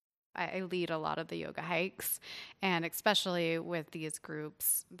I lead a lot of the yoga hikes, and especially with these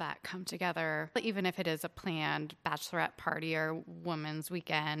groups that come together, even if it is a planned bachelorette party or women's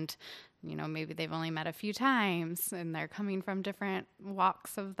weekend, maybe they've only met a few times and they're coming from different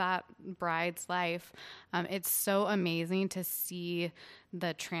walks of that bride's life. It's so amazing to see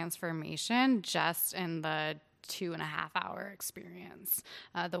the transformation just in the 2.5 hour experience,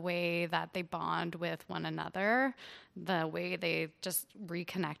 the way that they bond with one another, the way they just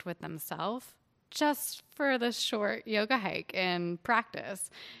reconnect with themselves just for this short yoga hike and practice.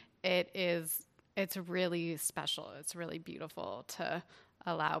 It's really special. It's really beautiful to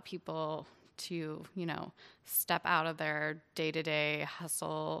allow people to, step out of their day-to-day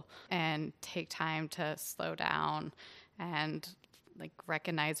hustle and take time to slow down and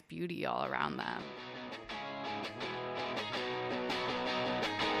recognize beauty all around them.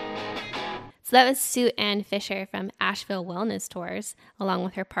 So that was Sue Ann Fisher from Asheville Wellness Tours, along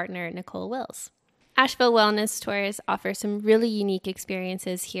with her partner, Nicole Wills. Asheville Wellness Tours offer some really unique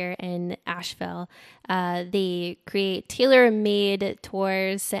experiences here in Asheville. They create tailor-made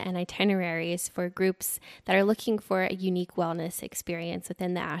tours and itineraries for groups that are looking for a unique wellness experience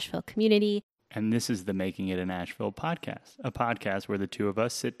within the Asheville community. And this is the Making It in Asheville podcast, a podcast where the two of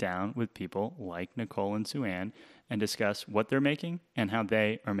us sit down with people like Nicole and Sue Ann and discuss what they're making and how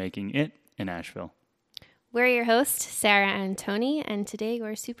they are making it in Asheville. We're your hosts, Sarah and Tony, and today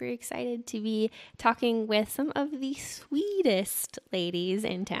we're super excited to be talking with some of the sweetest ladies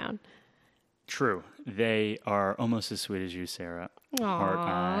in town. True. They are almost as sweet as you, Sarah. Aww. Heart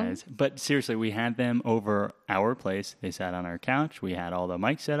eyes. But seriously, we had them over our place. They sat on our couch. We had all the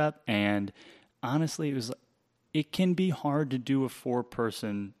mics set up, and honestly, it can be hard to do a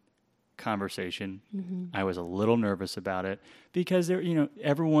 4-person conversation. Mm-hmm. I was a little nervous about it because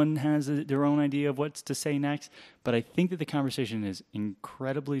everyone has their own idea of what's to say next, but I think that the conversation is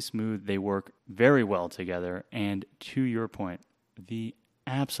incredibly smooth. They work very well together, and to your point, the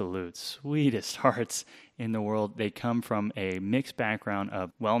absolute sweetest hearts in the world. They come from a mixed background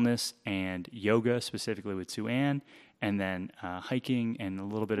of wellness and yoga, specifically with Sue Ann, and then hiking and a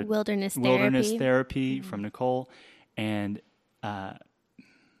little bit of wilderness therapy mm-hmm. from Nicole. And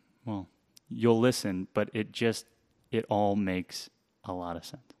you'll listen, but it all makes a lot of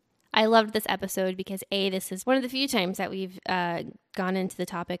sense. I loved this episode because this is one of the few times that we've gone into the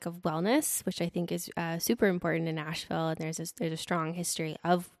topic of wellness, which I think is super important in Asheville. And there's a strong history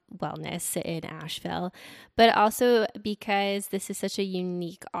of wellness in Asheville, but also because this is such a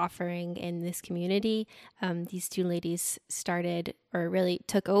unique offering in this community. These two ladies started or really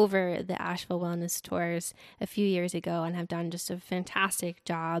took over the Asheville Wellness Tours a few years ago and have done just a fantastic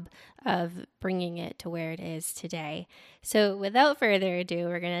job of bringing it to where it is today. So without further ado,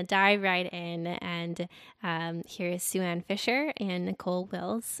 we're going to dive right in, and here is Sue Ann Fisher and Nicole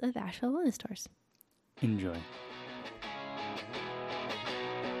Wills of Asheville Wellness Tours. Enjoy.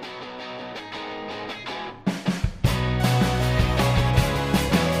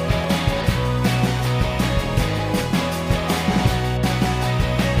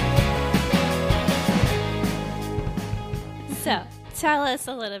 So, tell us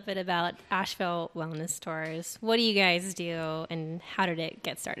a little bit about Asheville Wellness Tours. What do you guys do, and how did it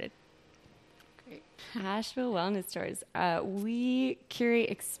get started? Great. Asheville Wellness Tours. We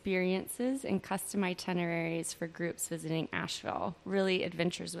curate experiences and custom itineraries for groups visiting Asheville, really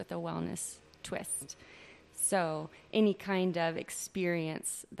adventures with a wellness twist. So any kind of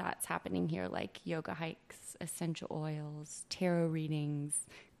experience that's happening here, like yoga hikes, essential oils, tarot readings,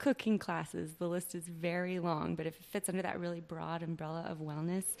 cooking classes, the list is very long, but if it fits under that really broad umbrella of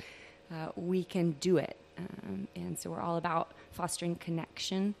wellness, we can do it. And so we're all about fostering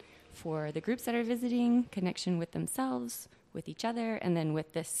connection for the groups that are visiting, connection with themselves, with each other, and then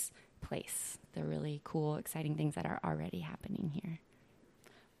with this place, the really cool, exciting things that are already happening here.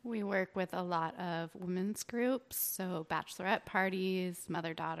 We work with a lot of women's groups, so bachelorette parties,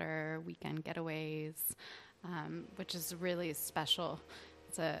 mother-daughter, weekend getaways, which is really special.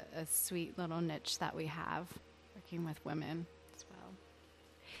 It's a sweet little niche that we have working with women as well.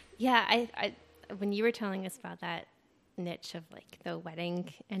 Yeah, I when you were telling us about that niche of like the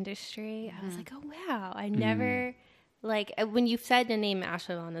wedding industry, I was like, oh wow, I never like when you said the name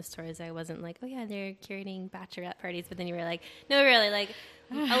Asheville Wellness Tours, I wasn't like, oh yeah, they're curating bachelorette parties, but then you were like, no, really, like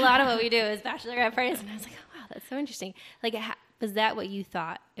a lot of what we do is bachelorette parties, and I was like, oh wow, that's so interesting. Like, was that what you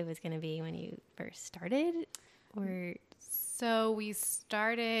thought it was going to be when you first started, or? So we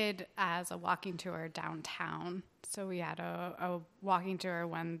started as a walking tour downtown. So we had a walking tour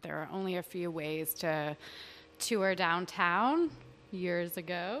when there were only a few ways to tour downtown years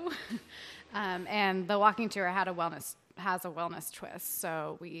ago. And the walking tour had a wellness has a wellness twist.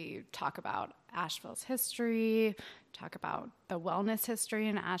 So we talk about Asheville's history, talk about the wellness history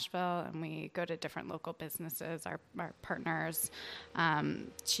in Asheville, and we go to different local businesses, our partners,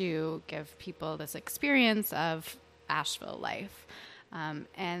 to give people this experience of Asheville life. And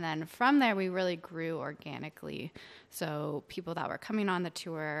then from there, we really grew organically. So people that were coming on the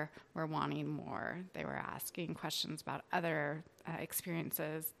tour were wanting more. They were asking questions about other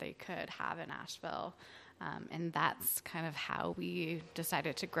experiences they could have in Asheville. And that's kind of how we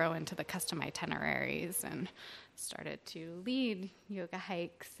decided to grow into the custom itineraries and started to lead yoga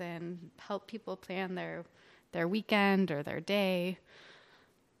hikes and help people plan their weekend or their day.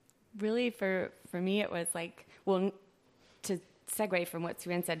 Really, for me, it was like, well, to segue from what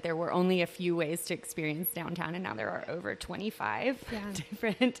Sue-Ann said, there were only a few ways to experience downtown, and now there are over 25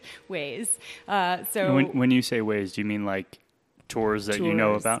 different ways. So when you say ways, do you mean like tours that you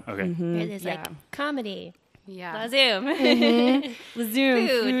know about? Okay. Mm-hmm. It is like comedy. Yeah. La Zoom. Mm-hmm. La Zoom,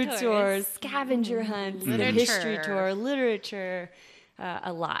 food tours, Mm-hmm. scavenger hunts, the history tour, literature,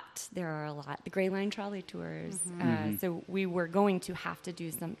 a lot. There are a lot. The Gray Line trolley tours. So we were going to have to do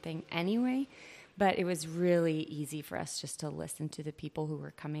something anyway, but it was really easy for us just to listen to the people who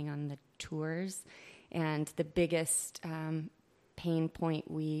were coming on the tours. And the biggest pain point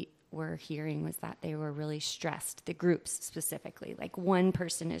we were hearing was that they were really stressed, the groups specifically. Like one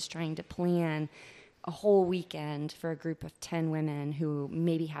person is trying to plan a whole weekend for a group of 10 women who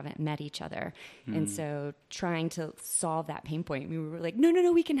maybe haven't met each other. And so trying to solve that pain point, we were like,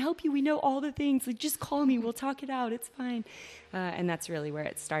 no, we can help you. We know all the things. Like, just call me. We'll talk it out. It's fine. And that's really where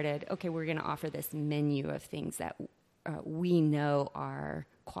it started. Okay, we're going to offer this menu of things that we know are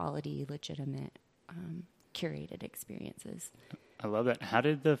quality, legitimate, curated experiences. I love that. How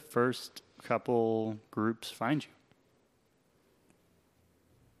did the first couple groups find you?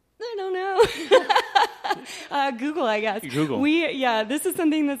 I don't know. Google, I guess. Google. This is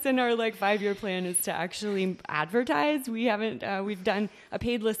something that's in our 5-year plan, is to actually advertise. We've done a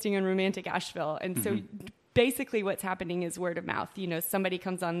paid listing on Romantic Asheville. And so basically what's happening is word of mouth. Somebody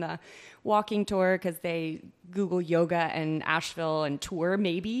comes on the walking tour because they Google yoga and Asheville and tour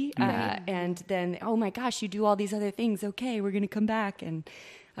maybe. And then, oh my gosh, you do all these other things. Okay, we're going to come back. And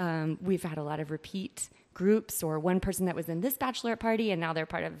we've had a lot of repeat groups, or one person that was in this bachelorette party and now they're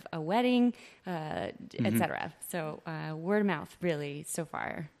part of a wedding, etc. So word of mouth, really, so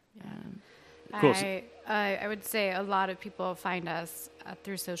far. Cool. I would say a lot of people find us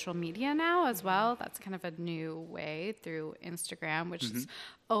through social media now as well. That's kind of a new way, through Instagram, which is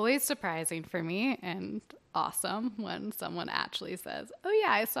always surprising for me and awesome when someone actually says, oh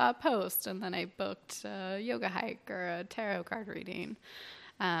yeah, I saw a post and then I booked a yoga hike or a tarot card reading.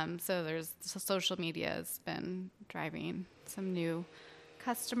 So social media has been driving some new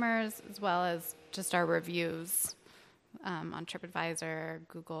customers, as well as just our reviews on TripAdvisor,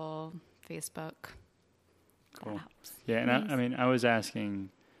 Google, Facebook. Cool. Yeah, and I was asking,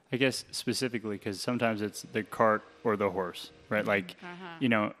 I guess specifically because sometimes it's the cart or the horse, right? Like,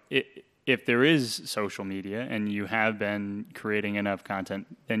 if there is social media and you have been creating enough content,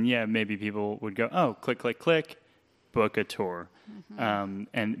 then yeah, maybe people would go, oh, click, click, click, book a tour.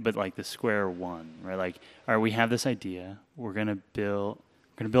 But like the square one, right? Like, all right, we have this idea. We're gonna build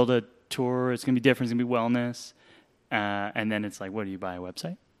a tour. It's gonna be different. It's gonna be wellness. And then it's like, what do you buy a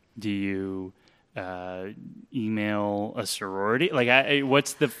website? Do you email a sorority? Like,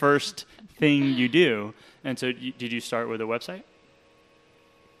 what's the first thing you do? And so, did you start with a website?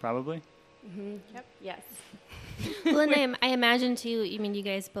 Probably. Mm-hmm. Yep. Yes. Well, and I imagine too. You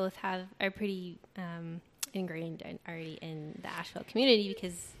guys both are pretty ingrained already in the Asheville community,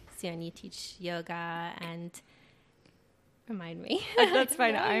 because Sue-Ann, you teach yoga and remind me. That's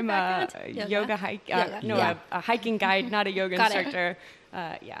fine. I'm a yoga hike. A hiking guide, not a yoga instructor.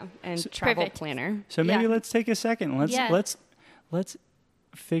 And travel planner. So maybe let's take a second. Let's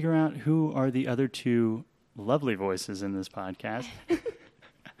figure out who are the other two lovely voices in this podcast.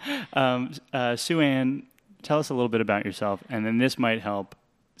 Sue-Ann, tell us a little bit about yourself, and then this might help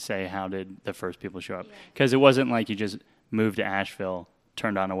say how did the first people show up, because it wasn't like you just moved to Asheville,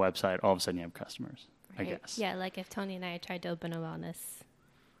 turned on a website, all of a sudden you have customers. Right. I guess. Yeah, like if Tony and I tried to open a wellness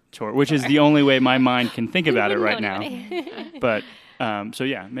tour, which is the only way my mind can think about it right now. But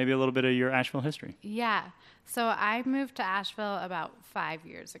maybe a little bit of your Asheville history. Yeah. So I moved to Asheville about 5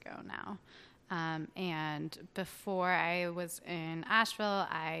 years ago now. And before I was in Asheville,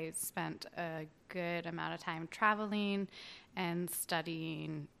 I spent a good amount of time traveling and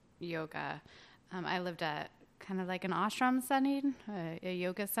studying yoga. I lived at kind of like an ashram setting, a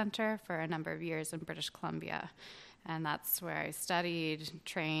yoga center, for a number of years in British Columbia. And that's where I studied,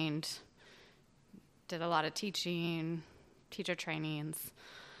 trained, did a lot of teaching, teacher trainings,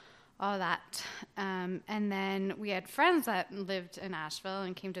 all that. And then we had friends that lived in Asheville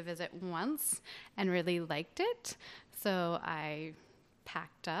and came to visit once and really liked it. So I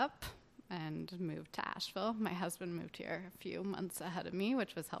packed up and moved to Asheville. My husband moved here a few months ahead of me,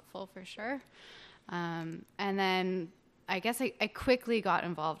 which was helpful for sure. And then I guess I quickly got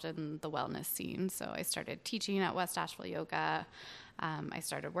involved in the wellness scene. So I started teaching at West Asheville Yoga. I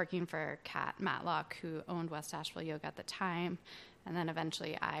started working for Kat Matlock, who owned West Asheville Yoga at the time. And then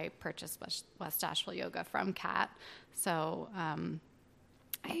eventually I purchased West Asheville Yoga from Kat. So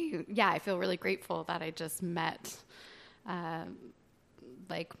I feel really grateful that I just met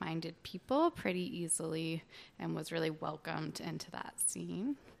like-minded people pretty easily and was really welcomed into that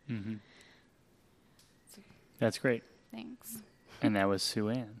scene. Mm-hmm. So, that's great. Thanks. And that was Sue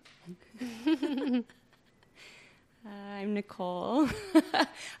Ann. I'm Nicole.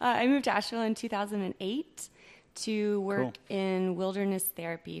 I moved to Asheville in 2008 to work in wilderness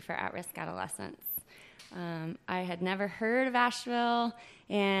therapy for at-risk adolescents. I had never heard of Asheville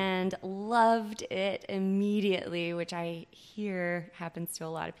and loved it immediately, which I hear happens to a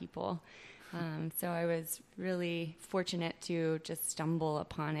lot of people. So I was really fortunate to just stumble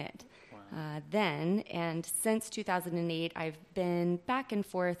upon it then. And since 2008, I've been back and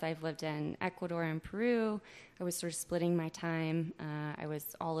forth. I've lived in Ecuador and Peru. I was sort of splitting my time. I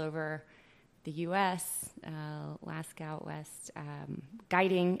was all over the U.S., Alaska out west,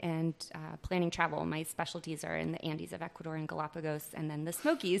 guiding and planning travel. My specialties are in the Andes of Ecuador and Galapagos, and then the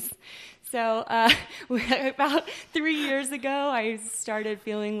Smokies. So about 3 years ago, I started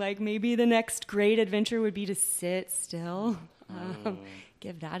feeling like maybe the next great adventure would be to sit still,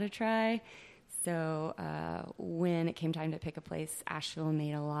 give that a try. So when it came time to pick a place, Asheville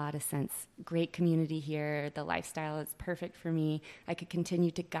made a lot of sense. Great community here. The lifestyle is perfect for me. I could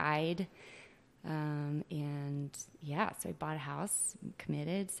continue to guide. So I bought a house,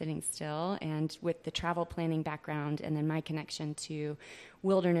 committed, sitting still, and with the travel planning background and then my connection to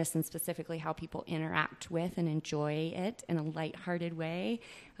wilderness and specifically how people interact with and enjoy it in a lighthearted way,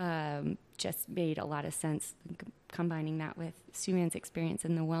 just made a lot of sense. Combining that with Sue Ann's experience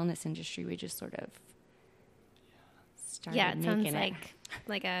in the wellness industry, we just sort of started it sounds it.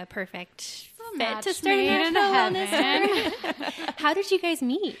 like a perfect fit match to start made an in Asheville heaven. wellness store. How did you guys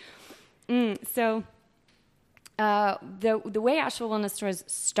meet? The way Asheville Wellness Stores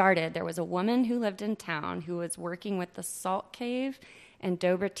started, there was a woman who lived in town who was working with the Salt Cave and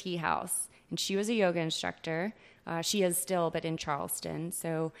Dobra Tea House, and she was a yoga instructor. She is still, but in Charleston.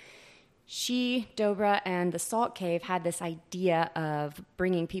 So she, Dobra, and the Salt Cave had this idea of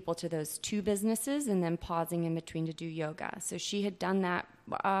bringing people to those two businesses and then pausing in between to do yoga. So she had done that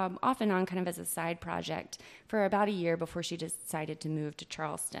off and on kind of as a side project for about a year before she decided to move to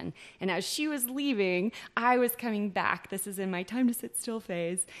Charleston. And as she was leaving, I was coming back. This is in my time to sit still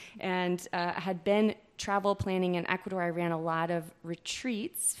phase, and had been travel planning in Ecuador. I ran a lot of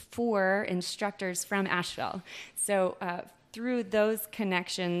retreats for instructors from Asheville. So through those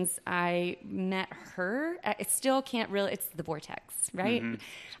connections, I met her. It still can't really, it's the vortex, right?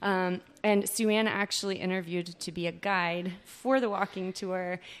 Mm-hmm. And Sue Ann actually interviewed to be a guide for the walking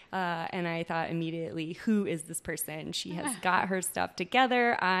tour. And I thought immediately, who is this person? She has got her stuff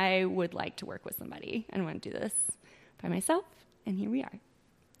together. I would like to work with somebody. I don't want to do this by myself. And here we are.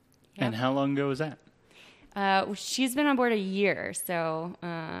 Yep. And how long ago was that? She's been on board a year. So,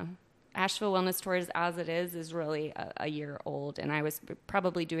 Asheville Wellness Tours, as it is really a year old, and I was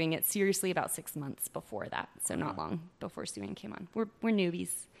probably doing it seriously about 6 months before that, so not long before Sue Ann came on. We're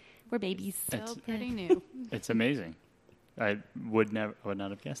newbies. We're babies. Still pretty new. It's amazing. I would not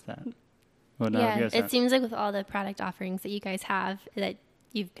have guessed that. It seems like with all the product offerings that you guys have, that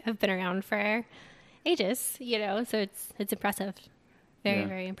you have been around for ages, so it's impressive.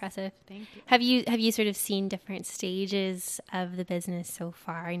 Very impressive. Thank you. Have you sort of seen different stages of the business so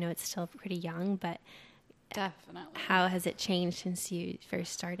far? I know it's still pretty young, but definitely. How has it changed since you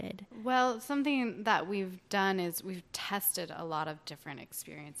first started? Well, something that we've done is we've tested a lot of different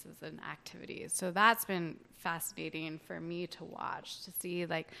experiences and activities. So that's been fascinating for me to watch, to see,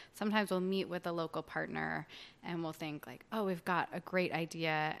 like, sometimes we'll meet with a local partner and we'll think like, oh, we've got a great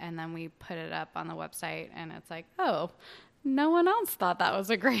idea. And then we put it up on the website and it's like, oh, no one else thought that was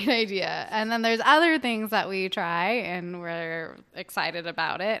a great idea. And then there's other things that we try and we're excited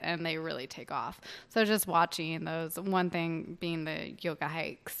about it and they really take off. So just watching those, one thing being the yoga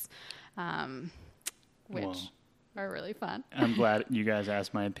hikes, which are really fun. I'm glad you guys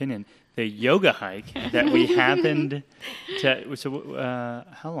asked my opinion. The yoga hike that we happened to, so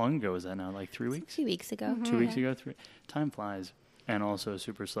how long ago was that now? Like 3 weeks? 2 weeks ago. Mm-hmm. 2 weeks ago? Time flies. and also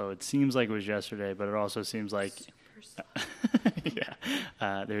super slow. It seems like it was yesterday, but it also seems like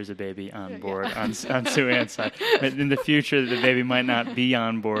there's a baby on board on Sue Ann's side. But in the future, the baby might not be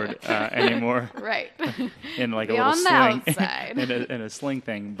on board anymore. Right. In like be a little on sling, the outside. in a sling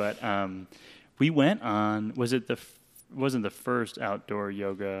thing. But we went on. Wasn't the first outdoor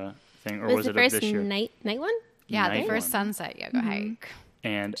yoga thing, or was it the first this year? night one? Yeah, Night the first one. sunset yoga hike.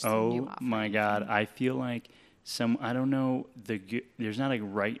 And Just a new oh my God, I feel like I don't know, there's not a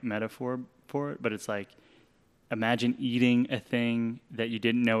right metaphor for it, but it's like, imagine eating a thing that you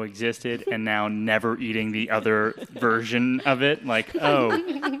didn't know existed and now never eating the other version of it. Like,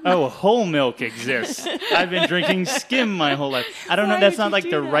 whole milk exists. I've been drinking skim my whole life. I don't know, that's not like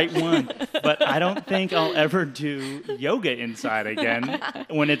the right one, but I don't think I'll ever do yoga inside again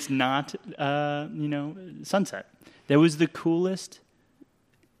when it's not, sunset. That was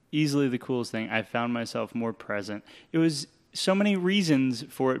easily the coolest thing. I found myself more present. It was so many reasons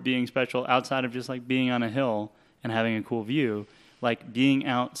for it being special outside of just like being on a hill and having a cool view. Like being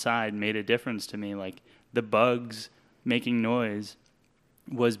outside made a difference to me. Like the bugs making noise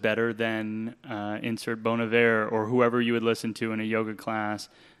was better than insert Bon Iver or whoever you would listen to in a yoga class.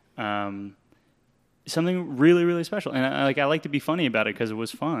 Something really, really special. And I like to be funny about it because it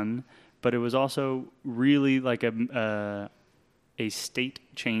was fun, but it was also really like a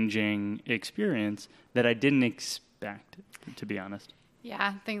state-changing experience that I didn't expect, to be honest.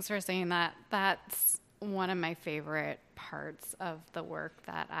 Yeah, thanks for saying that. That's one of my favorite parts of the work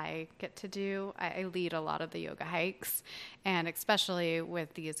that I get to do. I lead a lot of the yoga hikes, and especially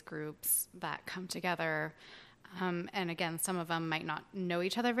with these groups that come together. And again, some of them might not know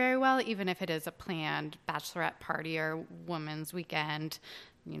each other very well, even if it is a planned bachelorette party or women's weekend.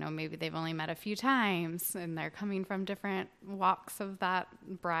 Maybe they've only met a few times and they're coming from different walks of that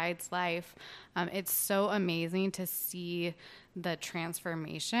bride's life. It's so amazing to see the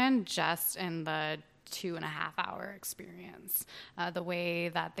transformation just in the 2.5 hour experience. The way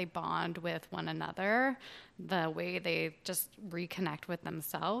that they bond with one another, the way they just reconnect with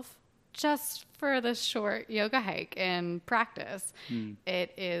themselves just for this short yoga hike and practice.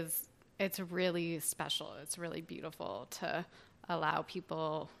 It's really special. It's really beautiful to allow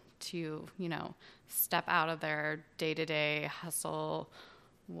people to, step out of their day-to-day hustle,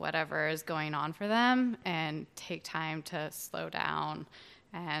 whatever is going on for them, and take time to slow down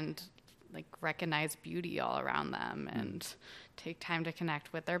and like recognize beauty all around them and take time to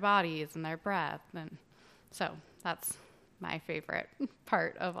connect with their bodies and their breath. And so that's my favorite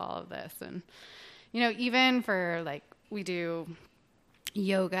part of all of this. And, even for like, we do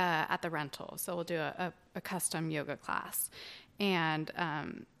yoga at the rental. So we'll do a custom yoga class. And,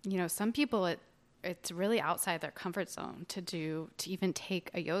 some people, it's really outside their comfort zone to even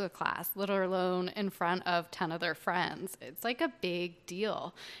take a yoga class, let alone in front of 10 of their friends. It's like a big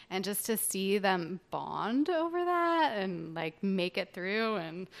deal. And just to see them bond over that and like make it through,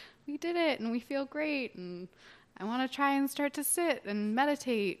 and we did it and we feel great. And I want to try and start to sit and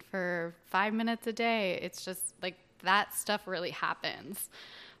meditate for 5 minutes a day. It's just like that stuff really happens,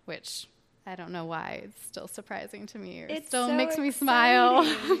 which I don't know why it's still surprising to me. It still so makes me smile.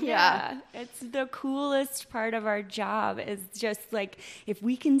 Yeah. It's the coolest part of our job is just like if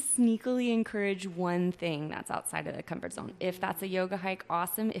we can sneakily encourage one thing that's outside of the comfort zone. If that's a yoga hike,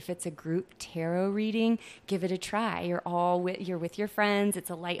 awesome. If it's a group tarot reading, give it a try. You're with your friends. It's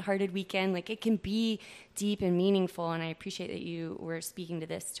a lighthearted weekend. Like it can be deep and meaningful. And I appreciate that you were speaking to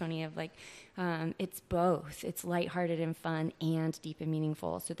this, Tony, of like, it's both. It's lighthearted and fun and deep and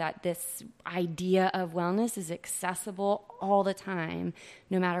meaningful, so that this idea of wellness is accessible all the time,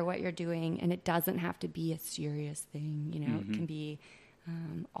 no matter what you're doing. And it doesn't have to be a serious thing. It can be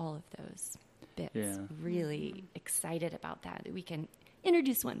all of those bits. Yeah. Really excited about that we can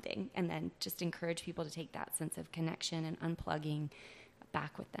introduce one thing and then just encourage people to take that sense of connection and unplugging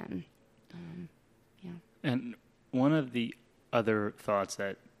back with them. And one of the other thoughts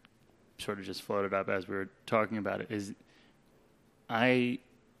that sort of just floated up as we were talking about it is I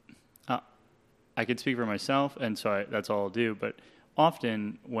could speak for myself, and so that's all I'll do, but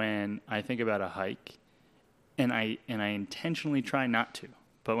often when I think about a hike, and I intentionally try not to,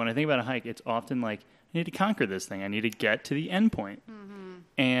 but when I think about a hike, it's often like, I need to conquer this thing. I need to get to the end point. Mm-hmm.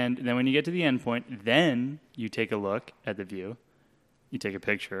 And then when you get to the end point, then you take a look at the view, you take a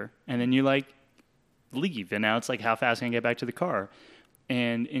picture, and then you leave. And now it's like, how fast can I get back to the car?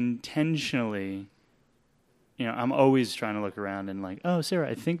 And intentionally, I'm always trying to look around and like, oh, Sarah,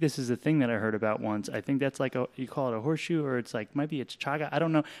 I think this is a thing that I heard about once. I think that's like you call it a horseshoe, or it's like, maybe it's chaga. I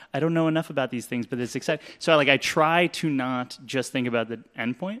don't know. I don't know enough about these things, but it's exciting. So I try to not just think about the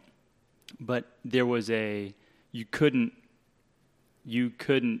end point, but there was you couldn't you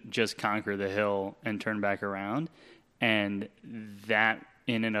couldn't just conquer the hill and turn back around. And that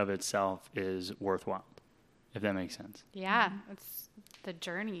in and of itself is worthwhile, if that makes sense. Yeah, it's the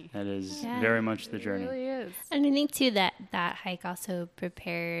journey. That is very much the journey. It really is. And I think too that hike also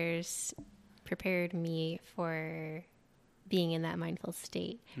prepared me for being in that mindful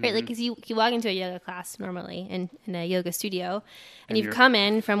state, right? Like, 'cause you walk into a yoga class normally in a yoga studio, and you've come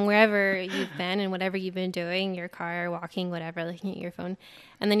in from wherever you've been and whatever you've been doing, your car, walking, whatever, looking at your phone,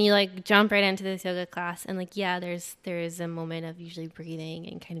 and then you like jump right into this yoga class, and like, yeah, there is a moment of usually breathing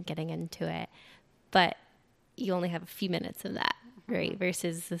and kind of getting into it, but you only have a few minutes of that, right?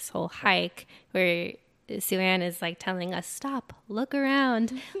 Versus this whole hike where Sue-Ann is like telling us, stop, look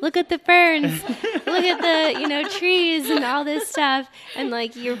around, look at the ferns, look at the, trees and all this stuff. And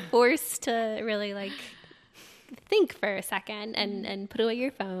like, you're forced to really like think for a second and put away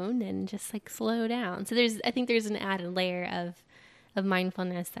your phone and just like slow down. So I think there's an added layer of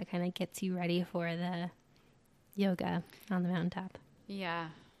mindfulness that kind of gets you ready for the yoga on the mountaintop. Yeah.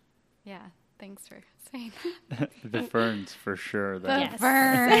 Yeah. Thanks for saying The ferns, for sure. that.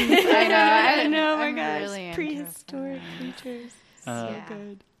 Ferns. I know. Oh my I'm gosh. really into Prehistoric creatures. So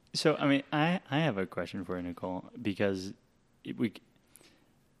good. So, I mean, I have a question for you, Nicole, because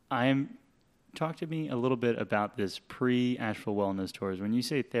talk to me a little bit about this pre-Asheville Wellness Tours. When you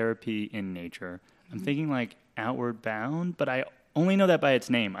say therapy in nature, I'm thinking like outward bound, but I only know that by its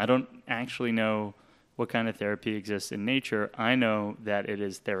name. I don't actually know what kind of therapy exists in nature. I know that it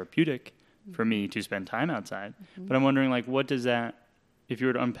is therapeutic for me to spend time outside. But I'm wondering, like, what does that, if you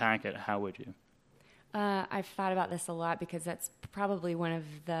were to unpack it, how would you? I've thought about this a lot because that's probably one of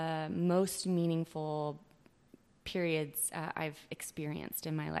the most meaningful periods I've experienced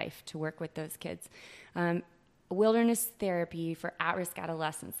in my life to work with those kids. Wilderness therapy for at-risk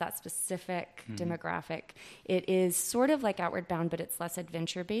adolescents, that specific demographic, it is sort of like Outward Bound, but it's less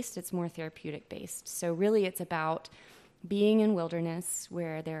adventure-based. It's more therapeutic-based. So really it's about being in wilderness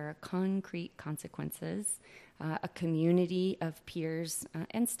where there are concrete consequences, a community of peers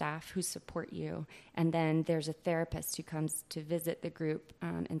and staff who support you, and then there's a therapist who comes to visit the group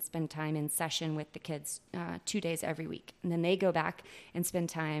and spend time in session with the kids 2 days every week. And then they go back and spend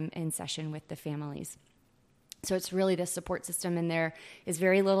time in session with the families. So it's really the support system, and there is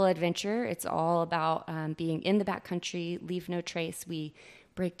very little adventure. It's all about being in the backcountry, leave no trace. We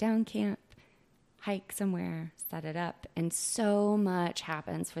break down camp, hike somewhere, set it up, and so much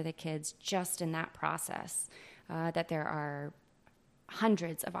happens for the kids just in that process that there are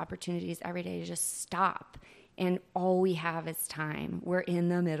hundreds of opportunities every day to just stop, and all we have is time. We're in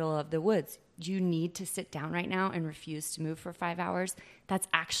the middle of the woods. Do you need to sit down right now and refuse to move for 5 hours? That's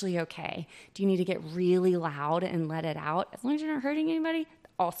actually okay. Do you need to get really loud and let it out? As long as you're not hurting anybody,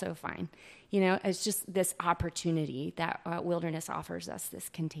 also fine. It's just this opportunity that wilderness offers us, this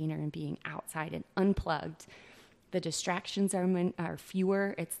container and being outside and unplugged. The distractions are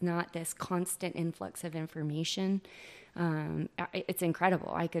fewer. It's not this constant influx of information. It's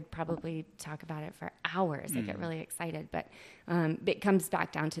incredible. I could probably talk about it for hours. I get really excited, but it comes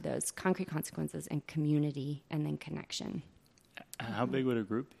back down to those concrete consequences and community and then connection. How big would a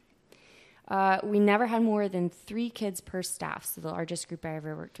group be? We never had more than 3 kids per staff. So the largest group I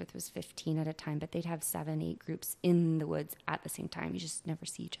ever worked with was 15 at a time, but they'd have 7, 8 groups in the woods at the same time. You just never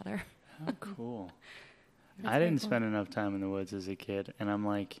see each other. How cool. I didn't spend enough time in the woods as a kid, and I'm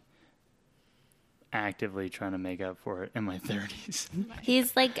like actively trying to make up for it in my 30s.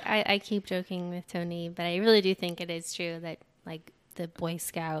 He's like, I keep joking with Tony, but I really do think it is true that like the Boy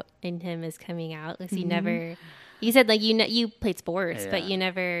Scout in him is coming out. Because you said like you played sports, but you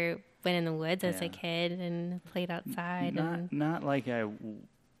never went in the woods as a kid and played outside. Not like I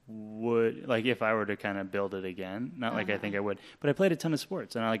would, like if I were to kind of build it again, not like I think I would, but I played a ton of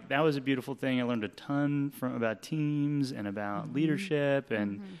sports, and that was a beautiful thing. I learned a ton about teams and about leadership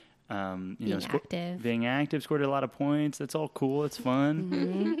and being active, scored a lot of points. That's all cool. It's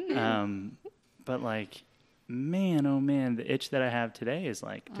fun. But like, man, oh man, the itch that I have today is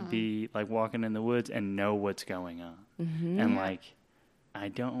like to be like walking in the woods and know what's going on. And like, I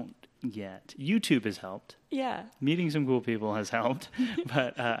don't yet. YouTube has helped. Yeah. Meeting some cool people has helped,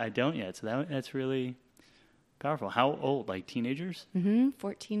 but I don't yet. So that's really powerful. How old? Like teenagers?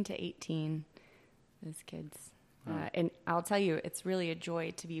 14 to 18, those kids. And I'll tell you, it's really a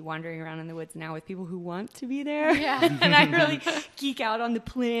joy to be wandering around in the woods now with people who want to be there. Yeah. And I really geek out on the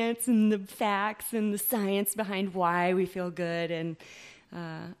plants and the facts and the science behind why we feel good and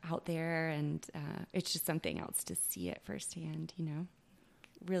out there. And it's just something else to see it firsthand,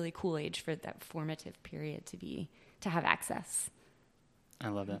 Really cool age for that formative period to have access. I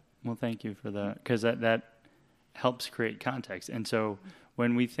love that. Well, thank you for that, because that helps create context. And so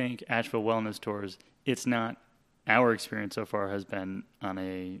when we think Asheville Wellness Tours, it's not our experience so far has been on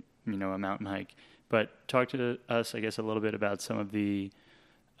a mountain hike. But talk to us, I guess, a little bit about some of the,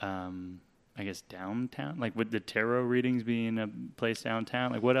 downtown, like with the tarot readings being a place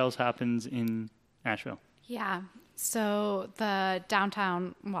downtown. Like what else happens in Asheville? Yeah. So the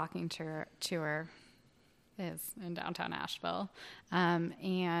downtown walking tour is in downtown Asheville.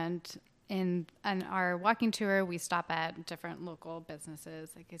 And in our walking tour, we stop at different local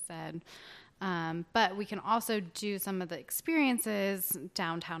businesses, like I said. But we can also do some of the experiences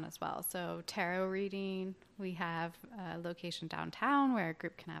downtown as well. So tarot reading, we have a location downtown where a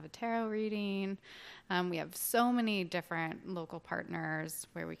group can have a tarot reading. We have so many different local partners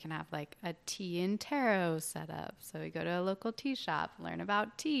where we can have like a tea and tarot set up. So we go to a local tea shop, learn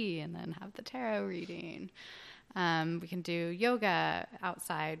about tea, and then have the tarot reading. We can do yoga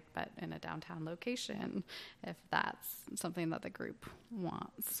outside, but in a downtown location, if that's something that the group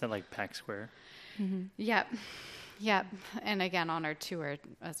wants. So like Pack Square? Mm-hmm. Yep. And again, on our tour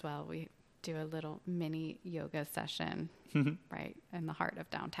as well, we do a little mini yoga session right in the heart of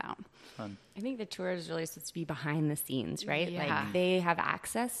downtown. Fun. I think the tour is really supposed to be behind the scenes, right? Yeah. Like they have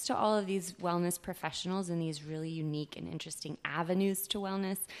access to all of these wellness professionals and these really unique and interesting avenues to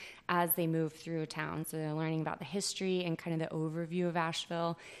wellness as they move through town. So they're learning about the history and kind of the overview of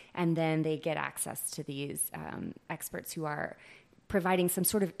Asheville. And then they get access to these experts who are providing some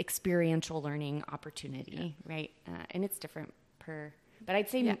sort of experiential learning opportunity, right? And it's different per... But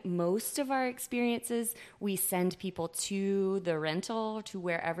I'd say most of our experiences, we send people to the rental, to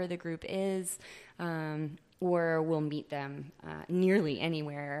wherever the group is, or we'll meet them nearly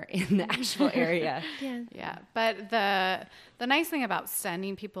anywhere in the Asheville area. Yeah. But the nice thing about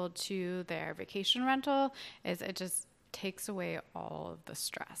sending people to their vacation rental is it just takes away all of the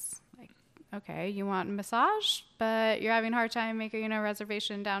stress. Like, okay, you want a massage, but you're having a hard time making a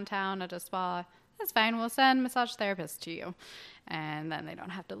reservation downtown at a spa. That's fine. We'll send massage therapists to you. And then they don't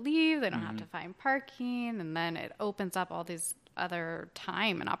have to leave. They don't have to find parking. And then it opens up all these other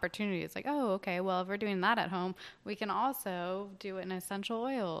time and opportunities. Like, oh, okay, well, if we're doing that at home, we can also do an essential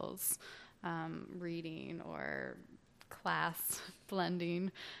oils reading or class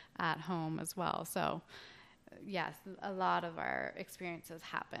blending at home as well. So, yes, a lot of our experiences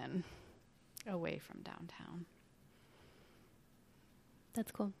happen away from downtown.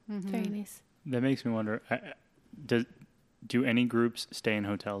 That's cool. Very nice. That makes me wonder, do any groups stay in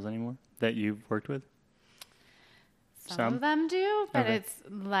hotels anymore that you've worked with? Some of them do, but Okay. it's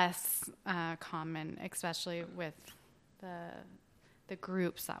less common, especially with the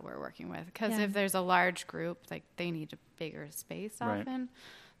groups that we're working with. Because if there's a large group, like they need a bigger space Right. often.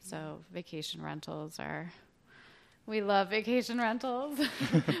 So vacation rentals we love vacation rentals.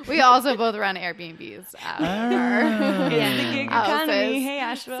 We also both run Airbnbs out of our The gig economy. houses. Hey,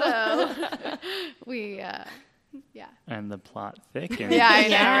 Asheville. So we, And the plot thickens. Yeah, I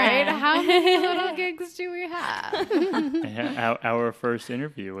know, right? How many little gigs do we have? Our first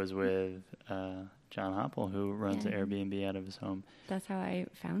interview was with John Hopple, who runs an Airbnb out of his home. That's how I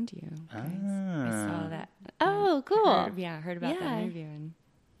found you. Guys. Ah. I saw that. Oh, cool. Heard about that interview. And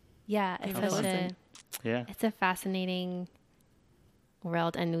Yeah, it's Give it a such a listen. Yeah. it's a fascinating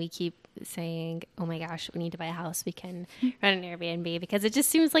world, and we keep saying, "Oh my gosh, we need to buy a house. We can run an Airbnb," because it just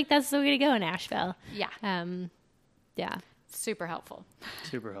seems like that's the way to go in Asheville. Yeah. Yeah. Super helpful.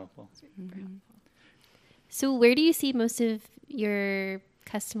 Super helpful. So, where do you see most of your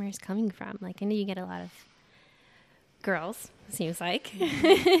customers coming from? Like, I know you get a lot of girls, seems like,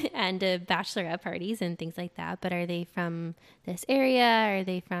 and bachelorette parties and things like that. But are they from this area? Are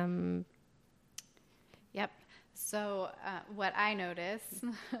they from? Yep. So what I notice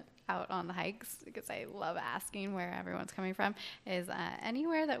out on the hikes, because I love asking where everyone's coming from, is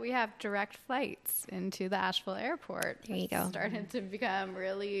anywhere that we have direct flights into the Asheville airport. There you go. Started to become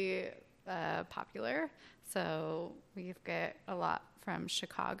really popular. So we've got a lot from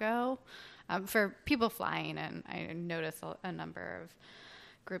Chicago for people flying, and I notice a number of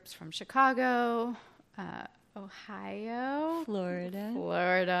groups from Chicago, Ohio,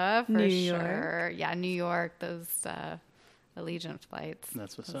 Florida for New sure. Yeah, New York. Those Allegiant flights.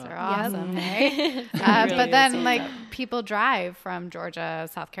 That's what's Those up. are awesome, right? really But is then, what's like, up. people drive from Georgia,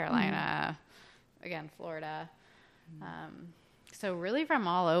 South Carolina, again, Florida. So really from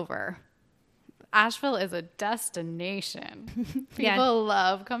all over. Asheville is a destination. People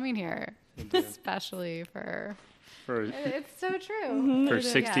love coming here, especially for... It's so true. For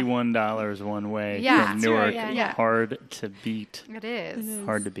 $61 one way Yeah, from that's Newark, right, yeah. hard to beat. It is.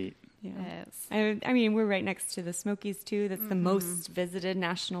 Hard to beat. Yeah. It is. I mean, we're right next to the Smokies too. That's the most visited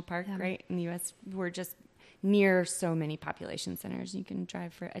national park, right, in the U.S. We're just near so many population centers. You can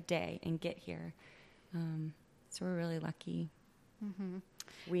drive for a day and get here. So we're really lucky. Mm-hmm.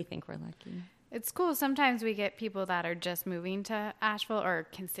 We think we're lucky. It's cool. Sometimes we get people that are just moving to Asheville or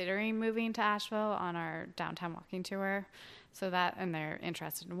considering moving to Asheville on our downtown walking tour. So that, and they're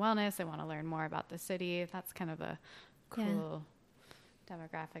interested in wellness. They want to learn more about the city. That's kind of a cool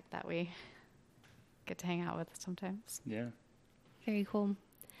demographic that we get to hang out with sometimes. Yeah. Very cool.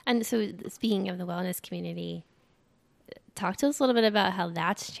 And so speaking of the wellness community, talk to us a little bit about how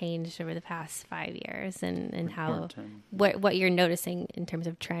that's changed over the past 5 years and how, what you're noticing in terms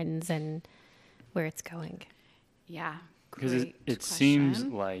of trends and where it's going. Yeah. Because it seems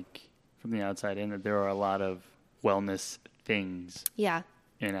like from the outside in that there are a lot of wellness things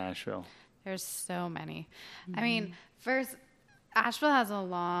in Asheville. There's so many. Mm-hmm. I mean, first, Asheville has a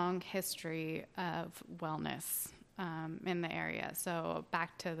long history of wellness in the area. So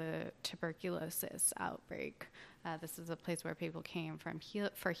back to the tuberculosis outbreak. This is a place where people came from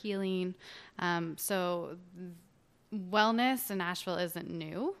for healing. So wellness in Asheville isn't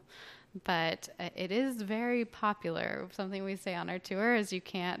new, but it is very popular. Something we say on our tour is you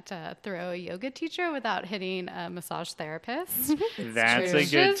can't throw a yoga teacher without hitting a massage therapist. That's true. A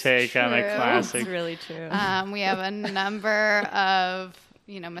good take on a classic. It's really true. We have a number of,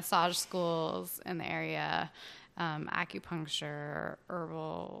 massage schools in the area. Acupuncture,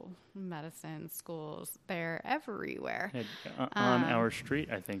 herbal medicine schools, they're everywhere. On our street,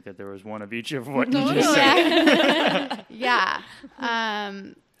 I think that there was one of each of what you just said. Yeah.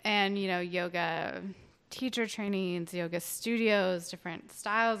 And, yoga teacher trainings, yoga studios, different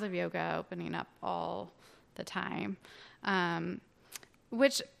styles of yoga opening up all the time,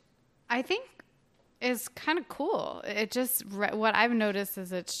 which I think is kind of cool. It just, what I've noticed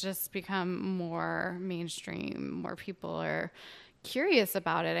is it's just become more mainstream. More people are curious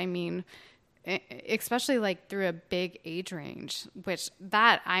about it. I mean, especially like through a big age range, which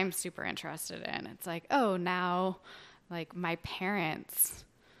that I'm super interested in. It's like, oh, now like my parents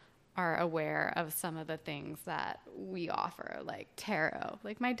are aware of some of the things that we offer, like tarot.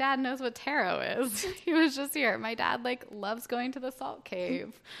 Like my dad knows what tarot is. He was just here. My dad loves going to the salt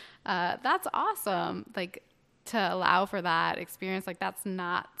cave. That's awesome. Like to allow for that experience. Like that's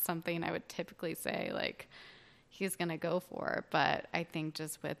not something I would typically say like he's going to go for. But I think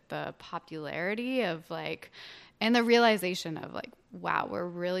just with the popularity of and the realization of wow, we're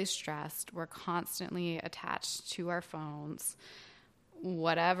really stressed. We're constantly attached to our phones.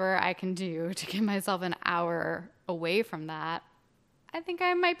 Whatever I can do to give myself an hour away from that, I think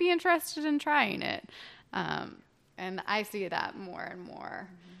I might be interested in trying it. And I see that more and more.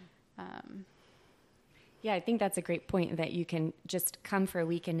 Yeah, I think that's a great point that you can just come for a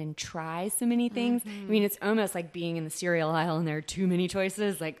weekend and try so many things. Mm-hmm. I mean, it's almost like being in the cereal aisle and there are too many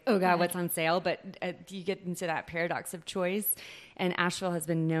choices. Like, oh God, what's on sale? But you get into that paradox of choice. And Asheville has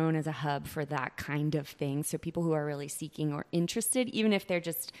been known as a hub for that kind of thing. So people who are really seeking or interested, even if they're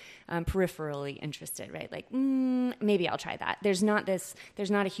just peripherally interested, right? Like, maybe I'll try that. There's not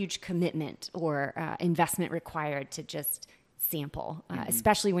a huge commitment or investment required to just sample,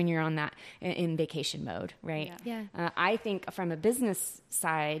 especially when you're on that in vacation mode, right? Yeah. I think from a business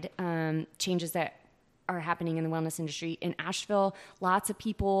side, changes that are happening in the wellness industry in Asheville, lots of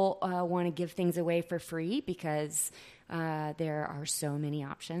people want to give things away for free because there are so many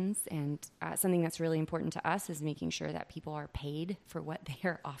options. And something that's really important to us is making sure that people are paid for what they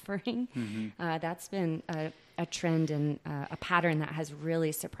are offering. Mm-hmm. That's been a trend and a pattern that has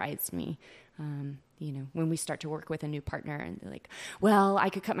really surprised me. When we start to work with a new partner and they're like, well, I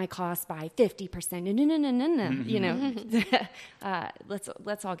could cut my costs by 50%. No.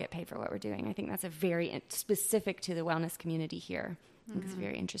 Let's all get paid for what we're doing. I think that's a very specific to the wellness community here. I think it's a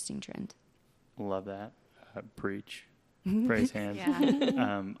very interesting trend. Love that. Preach. Praise hands.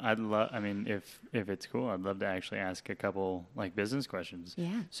 Yeah. I'd love, if it's cool, I'd love to actually ask a couple business questions.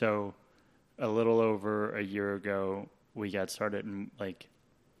 Yeah. So a little over a year ago, we got started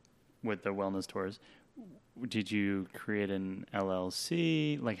with the wellness tours. Did you create an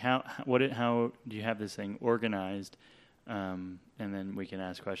LLC? How do you have this thing organized? And then we can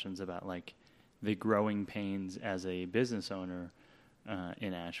ask questions about the growing pains as a business owner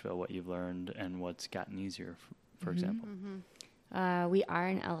in Asheville, what you've learned and what's gotten easier, for example. Mm-hmm. We are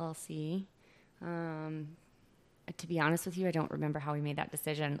an LLC. To be honest with you, I don't remember how we made that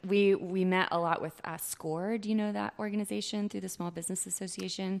decision. We met a lot with SCORE. Do you know that organization through the Small Business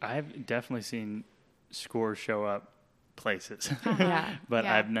Association? I've definitely seen SCORE show up places. Yeah. But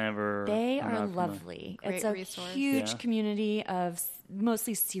Yeah. I've never. They I'm are not familiar. lovely. Great It's a resource. huge Yeah. community of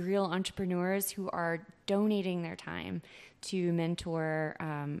mostly serial entrepreneurs who are donating their time to mentor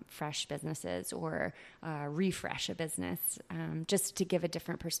fresh businesses or refresh a business, just to give a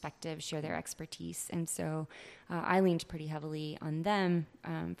different perspective, share their expertise. And so I leaned pretty heavily on them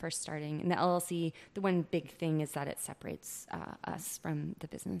for starting. And the LLC, the one big thing is that it separates us from the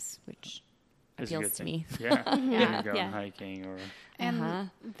business, which It's a appeals good to thing. me. Yeah. Yeah. You're going Yeah. hiking or. And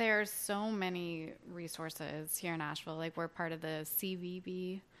there's so many resources here in Asheville. Like we're part of the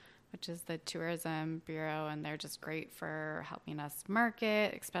CVB, which is the Tourism Bureau, and they're just great for helping us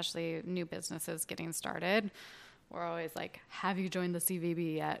market, especially new businesses getting started. We're always like, have you joined the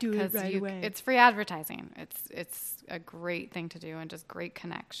CVB yet? Do it 'Cause right away. It's free advertising. It's a great thing to do and just great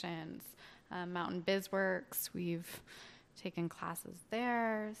connections. Mountain BizWorks, we've taken classes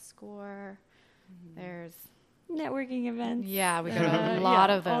there, SCORE. There's Networking events. Yeah, we got a lot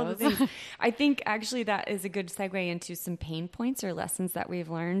of all the those. things. I think actually that is a good segue into some pain points or lessons that we've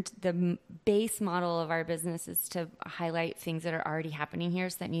learned. The base model of our business is to highlight things that are already happening here.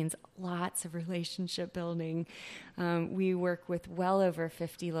 So that means lots of relationship building. We work with well over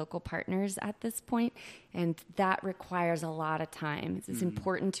 50 local partners at this point, and that requires a lot of time. It's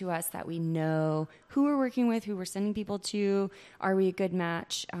important to us that we know who we're working with, who we're sending people to. Are we a good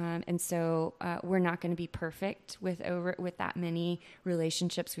match? And so we're not going to be perfect with that many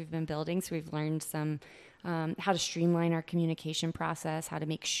relationships we've been building. So we've learned some how to streamline our communication process, how to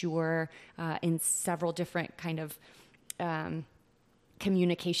make sure in several different kind of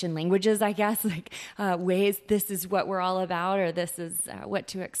communication languages, I guess, like ways this is what we're all about, or this is what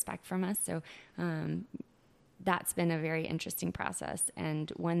to expect from us. So that's been a very interesting process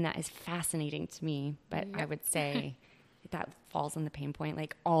and one that is fascinating to me. But I would say that falls on the pain point,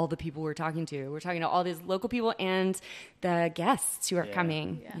 like all the people we're talking to. We're talking to all these local people and the guests who are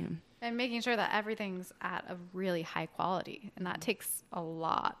coming. Yeah. You know. And making sure that everything's at a really high quality. And that takes a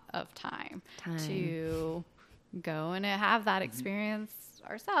lot of time. To go and have that experience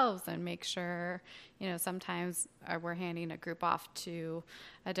ourselves and make sure, sometimes we're handing a group off to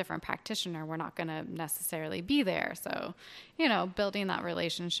a different practitioner. We're not going to necessarily be there. So, building that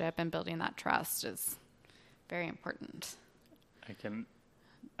relationship and building that trust is very important.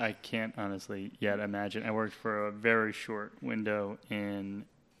 I can't honestly yet imagine. I worked for a very short window in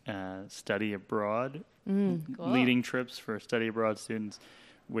study abroad, Cool. leading trips for study abroad students,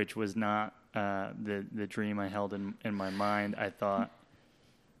 which was not the dream I held in my mind. I thought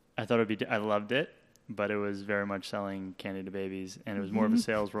it'd be. I loved it, but it was very much selling candy to babies, and it was more of a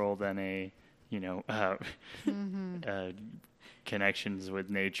sales role than a connections with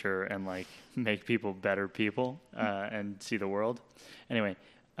nature and like make people better people and see the world. Anyway,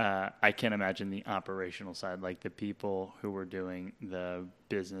 I can't imagine the operational side, like the people who were doing the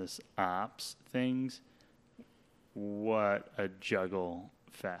business ops things. What a juggle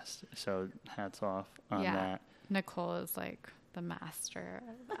fest. So hats off on that. Nicole is like the master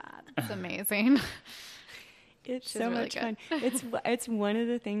of that. It's amazing. It's She's so really much good. fun. It's one of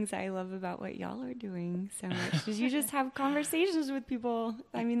the things I love about what y'all are doing so much, because you just have conversations with people.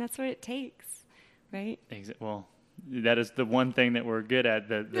 I mean, that's what it takes, right? Well, that is the one thing that we're good at.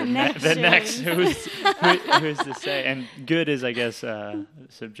 The Connections. who's to say? And good is, I guess,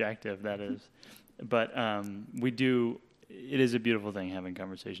 subjective. That is, but we do. It is a beautiful thing having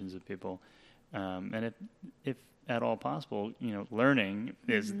conversations with people, and if at all possible, learning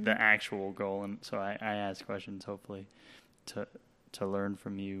is the actual goal. And so I ask questions, hopefully, to learn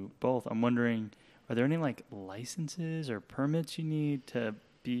from you both. I'm wondering, are there any like licenses or permits you need to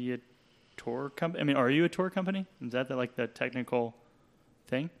be a tour company? I mean, are you a tour company? Is that the technical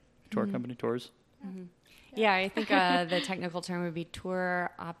thing? Tour company, tours? Mm-hmm. Yeah, I think the technical term would be tour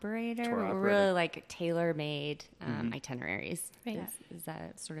operator. Tour We're operator. really like tailor-made itineraries. Right. Is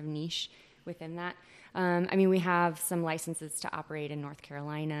that sort of niche within that? I mean, we have some licenses to operate in North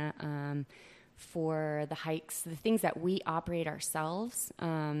Carolina for the hikes, the things that we operate ourselves.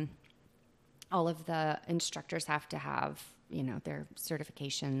 All of the instructors have to have, their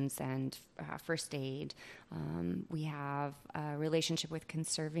certifications and first aid. We have a relationship with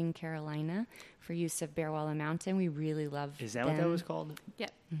Conserving Carolina for use of Bear Wallow Mountain. We really love Is that them. what that was called?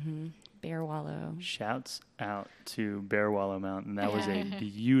 Yep. Bear Wallow. Shouts out to Bear Wallow Mountain. That was a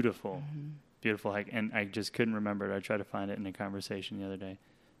beautiful, beautiful hike. And I just couldn't remember it. I tried to find it in a conversation the other day.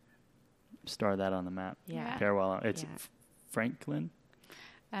 Star that on the map. Yeah. Bear Wallow. It's Yeah. Franklin?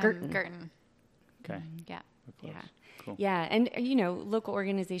 Girton. Okay. Yeah. We're close. Yeah. Cool. Yeah, and local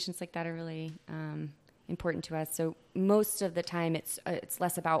organizations like that are really important to us. So most of the time it's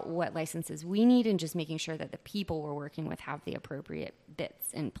less about what licenses we need and just making sure that the people we're working with have the appropriate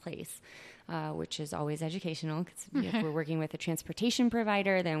bits in place, which is always educational, because if we're working with a transportation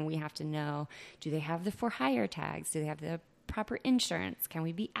provider, then we have to know, do they have the for hire tags? Do they have the proper insurance? Can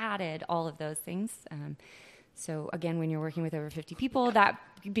we be added? All of those things. So again, when you're working with over 50 people, that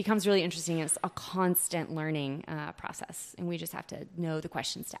becomes really interesting. It's a constant learning process, and we just have to know the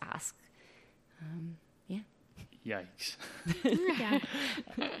questions to ask. Yeah. Yikes. Yeah.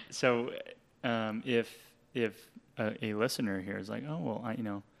 So if a listener here is like, oh,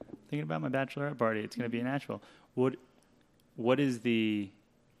 well, thinking about my bachelorette party, it's going to be in Asheville. What is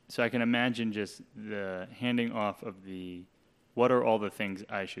so I can imagine just the handing off of what are all the things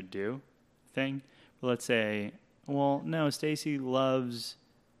I should do thing. Let's say, well, no, Stacy loves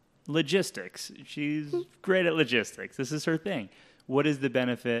logistics. She's great at logistics. This is her thing. What is the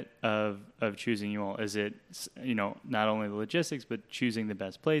benefit of choosing you all? Is it, not only the logistics, but choosing the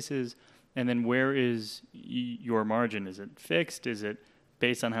best places? And then where is your margin? Is it fixed? Is it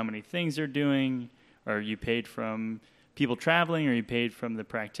based on how many things they're doing? Are you paid from people traveling? Are you paid from the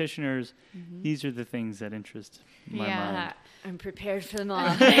practitioners? Mm-hmm. These are the things that interest my mind. I'm prepared for them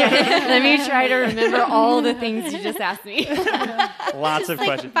all. Let me try to remember all the things you just asked me. Lots of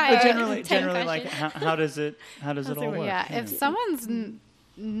questions. But generally, like, how does it all work? Yeah, if someone's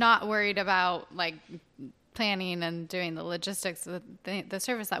not worried about like planning and doing the logistics, the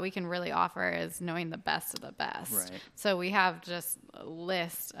service that we can really offer is knowing the best of the best. Right. So we have just a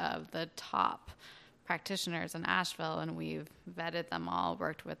list of the top practitioners in Asheville, and we've vetted them all,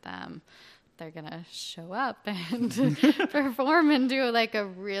 worked with them. They're going to show up and perform and do like a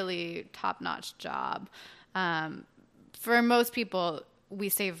really top-notch job. For most people, we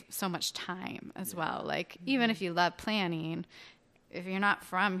save so much time as well. Like, even if you love planning, if you're not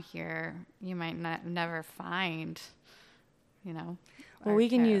from here, you might never find, Well, we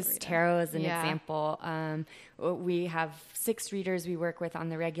can use tarot as an example. We have 6 readers we work with on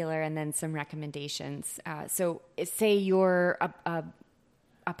the regular, and then some recommendations. So say you're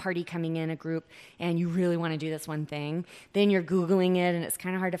a party coming in, a group, and you really want to do this one thing, then you're Googling it, and it's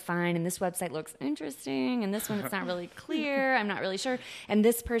kind of hard to find, and this website looks interesting, and this one, it's not really clear, I'm not really sure. And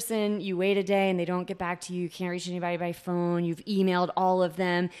this person, you wait a day, and they don't get back to you, you can't reach anybody by phone, you've emailed all of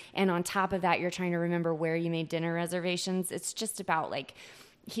them, and on top of that, you're trying to remember where you made dinner reservations. It's just about, like,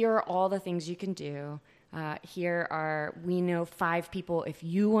 here are all the things you can do. We know 5 people. If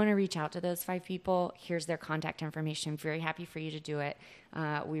you want to reach out to those 5 people, here's their contact information. Very happy for you to do it.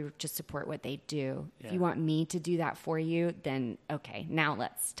 We just support what they do. Yeah. If you want me to do that for you, then okay, now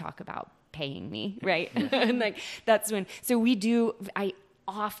let's talk about paying me, right? Yeah. And like, that's when, so I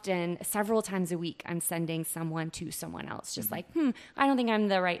often, several times a week, I'm sending someone to someone else, just like, I don't think I'm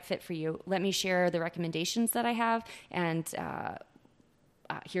the right fit for you. Let me share the recommendations that I have, and,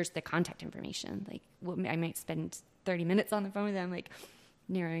 here's the contact information. Like, I might spend 30 minutes on the phone with them, like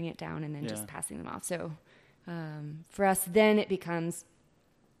narrowing it down and then just passing them off. So for us, then it becomes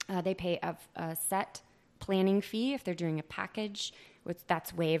they pay a set planning fee if they're doing a package, which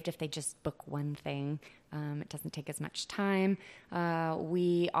that's waived if they just book one thing. It doesn't take as much time.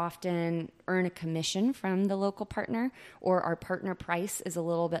 We often earn a commission from the local partner, or our partner price is a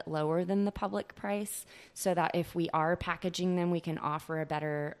little bit lower than the public price, so that if we are packaging them, we can offer a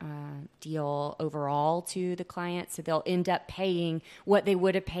better deal overall to the client. So they'll end up paying what they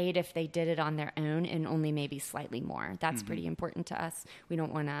would have paid if they did it on their own, and only maybe slightly more. That's pretty important to us. We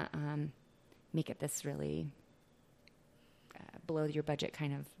don't want to make it this really below your budget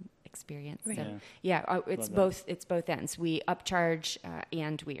kind of experience. Right. So it's both. It's both ends. We upcharge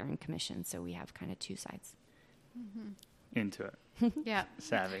and we earn commission. So we have kind of 2 sides. Into it. Yeah.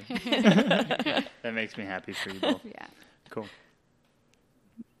 Savvy. That makes me happy for you both. Yeah. Cool.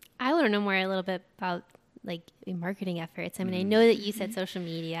 I want to know more a little bit about like marketing efforts. I mean, I know that you said social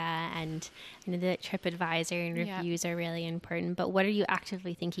media, and I know that TripAdvisor and reviews are really important. But what are you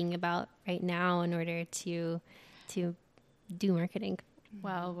actively thinking about right now in order to do marketing?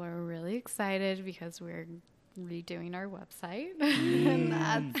 Well, we're really excited because we're redoing our website, and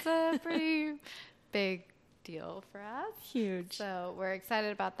that's a pretty big deal for us. Huge. So we're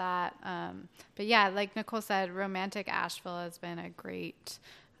excited about that. But yeah, like Nicole said, Romantic Asheville has been a great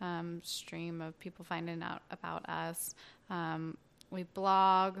stream of people finding out about us. We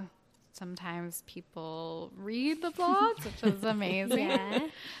blog. Sometimes people read the blogs, which is amazing. Yeah.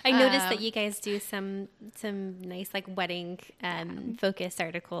 I noticed that you guys do some nice like wedding focused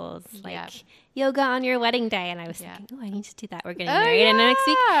articles, like yoga on your wedding day, and I was thinking, I need to do that. We're getting married in the next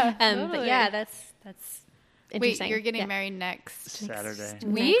week. Totally. But yeah, that's interesting. Wait, you're getting Yeah. married next Saturday.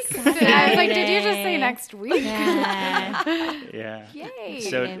 week? Next I was like, did you just say Saturday. next week? Yeah. Yeah. Yay.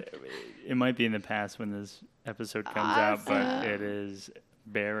 So it might be in the past when this episode comes out, but Awesome. it is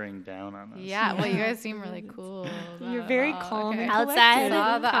bearing down on us. Yeah, well, you guys seem really cool. You're about very it all. calm Okay. and Outside,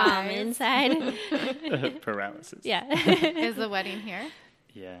 Saw the calm eyes. inside. Paralysis. Yeah. Is the wedding here?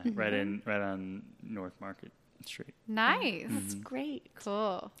 Yeah. Right on North Market Street. Nice. That's great.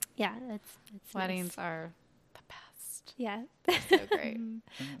 Cool. Yeah, that's Weddings nice. are the best. Yeah. So great.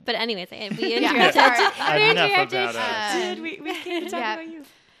 But anyways, we Yeah, interrupted. sorry. Enough about us. Did we came to talk yeah. about you?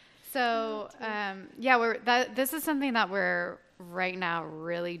 So, this is something that we're right now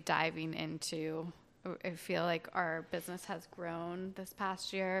really diving into. I feel like our business has grown this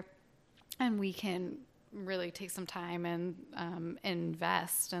past year, and we can really take some time and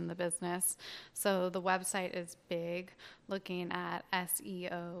invest in the business. So the website is big. Looking at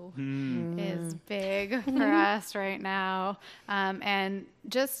SEO is big for us right now, and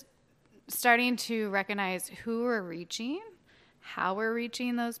just starting to recognize who we're reaching, how we're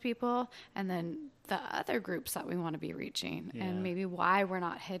reaching those people, and then the other groups that we want to be reaching, Yeah. and maybe why we're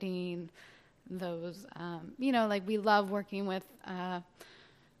not hitting those. Like we love working with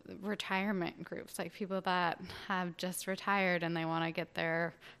retirement groups, like people that have just retired and they want to get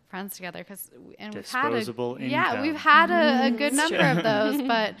their friends together Disposable we've income. had a good number of those,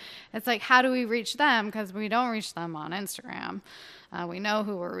 but it's like, how do we reach them? Because we don't reach them on Instagram. We know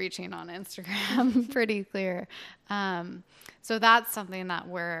who we're reaching on Instagram, pretty clear. So that's something that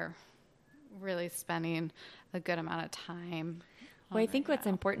we're really spending a good amount of time. Well, I think what's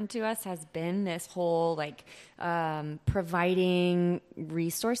important to us has been this whole providing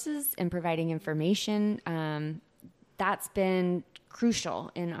resources and providing information. That's been crucial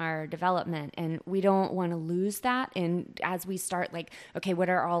in our development, and we don't want to lose that. And as we start, okay, what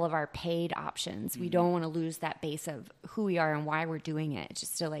are all of our paid options? We don't want to lose that base of who we are and why we're doing it.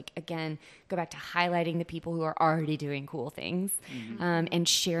 Just to again, go back to highlighting the people who are already doing cool things, and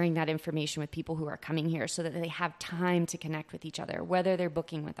sharing that information with people who are coming here so that they have time to connect with each other, whether they're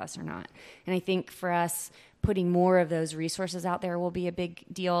booking with us or not. And I think for us, putting more of those resources out there will be a big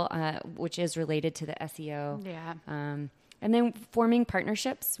deal, which is related to the SEO. Yeah. And then forming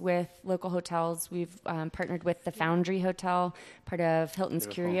partnerships with local hotels. We've partnered with the Foundry Hotel, part of Hilton's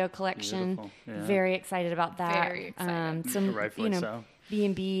Beautiful. Curio Collection. Beautiful. Yeah. Very excited about that. Very excited. Some Rightfully so.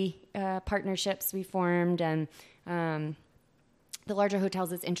 B&B partnerships we formed, and the larger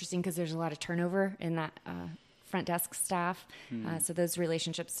hotels is interesting because there's a lot of turnover in that front desk staff. So those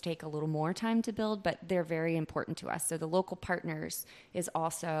relationships take a little more time to build, but they're very important to us. So the local partners is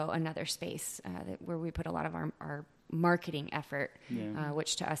also another space where we put a lot of our marketing effort,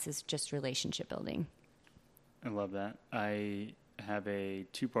 which to us is just relationship building. I love that. I have a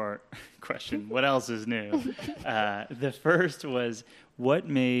two-part question. What else is new? The first was, what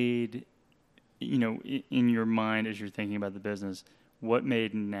made, in your mind as you're thinking about the business, what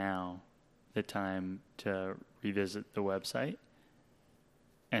made now the time to revisit the website?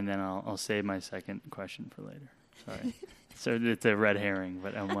 And then I'll save my second question for later. Sorry. So it's a red herring,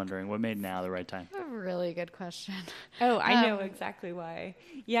 but I'm wondering, what made now the right time? A really good question. Oh, I know exactly why.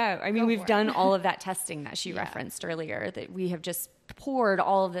 Yeah, I mean, we've done all of that testing that she Yeah. referenced earlier, that we have just poured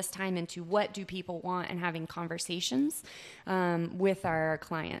all of this time into what do people want and having conversations with our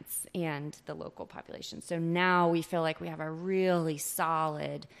clients and the local population. So now we feel like we have a really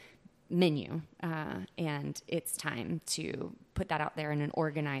solid menu, and it's time to put that out there in an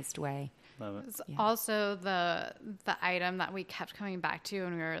organized way. Love it. It's also the item that we kept coming back to,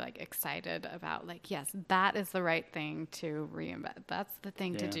 and we were excited about, yes, that is the right thing to reinvent. That's the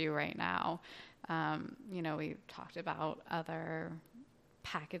thing to do right now. We talked about other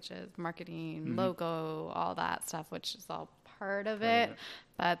packages, marketing, logo, all that stuff, which is all part of it.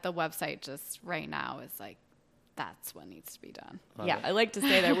 But the website just right now is that's what needs to be done. I like to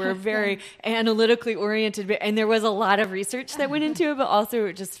say that we're very analytically oriented, and there was a lot of research that went into it, but also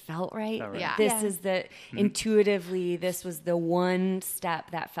it just felt right. Felt right. Yeah. This is intuitively, this was the one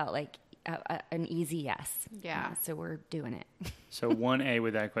step that felt like an easy yes. Yeah. So we're doing it. So 1A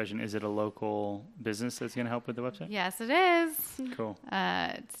with that question, is it a local business that's going to help with the website? Yes, it is. Cool.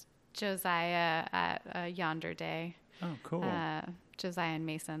 It's Josiah at Yonder Day. Oh, cool. Josiah and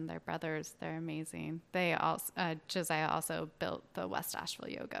Mason, they're brothers. They're amazing. They also Josiah also built the West Asheville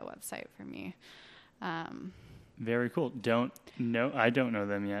Yoga website for me. Very cool. I don't know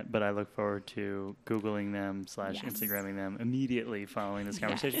them yet, but I look forward to Googling them / Instagramming them immediately following this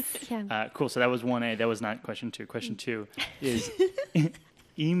conversation. Yeah. Cool. So that was 1A. That was not question 2. Question 2 is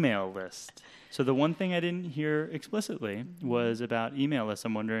email list. So the one thing I didn't hear explicitly was about email lists.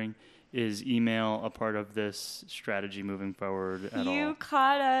 I'm wondering Is email a part of this strategy moving forward at all? You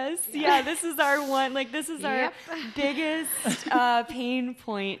caught us. Yeah, this is our one, this is our biggest pain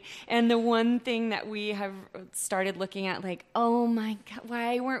point. And the one thing that we have started looking at, oh my God,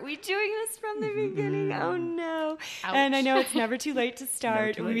 why weren't we doing this from the beginning? Oh no. Ouch. And I know it's never too late to start.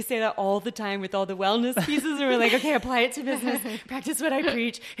 Never too late. We say that all the time with all the wellness pieces. And we're like, okay, apply it to business. Practice what I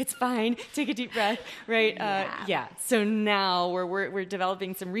preach. It's fine. Take a deep breath, right? Yeah. So now we're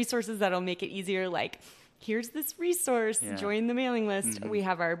developing some resources that'll make it easier. Here's this resource, join the mailing list. We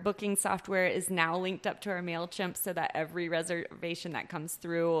have our booking software is now linked up to our MailChimp so that every reservation that comes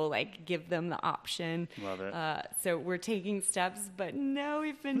through will give them the option. Love it. So we're taking steps, but no,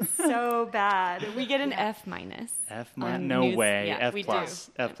 we've been so bad. We get an F minus. F minus? No way. Yeah, F we plus.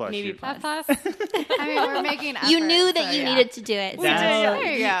 do. F plus. Maybe shoot. plus. Plus. I mean, we're making efforts, You knew that so you needed to do it. We did,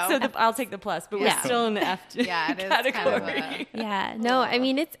 There you go. So I'll take the plus, but we're still in the F Yeah, it is category. kind of Yeah, no, I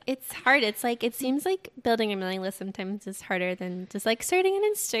mean it's hard. It's it seems like building a mailing list sometimes is harder than just starting an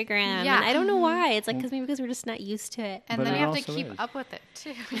Instagram. Yeah. And I don't know why. It's because we're just not used to it. And But then it you have to also keep is. up with it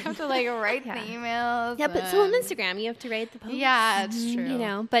too. You have to write the emails. Yeah, but so on and- Instagram you have to write the post. Yeah, it's true. You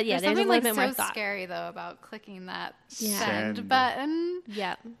know, but yeah, there's a something little bit so more thought. scary though about clicking that Yeah. send Send. button.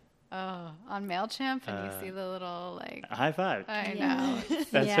 Yeah. Oh, on MailChimp, and you see the little A high five. I Yeah. know.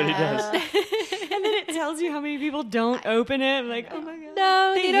 That's what he does. And then it tells you how many people don't open it. I'm like, oh my God.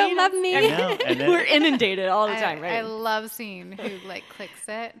 No, they don't hate love us. me. I know. And then, We're inundated all the time, right? I love seeing who clicks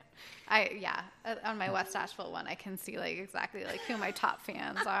it. On my West Asheville one, I can see exactly who my top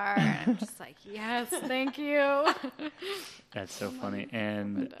fans are, and I'm just yes, thank you. that's so funny.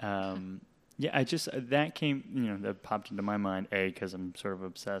 And that came, that popped into my mind, because I'm sort of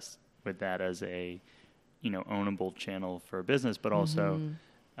obsessed with that as a, ownable channel for business, but also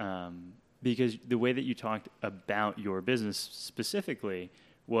because the way that you talked about your business specifically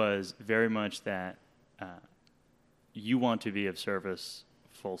was very much that you want to be of service,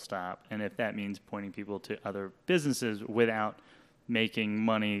 full stop. And if that means pointing people to other businesses without making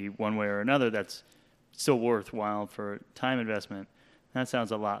money one way or another, that's still worthwhile for time investment. That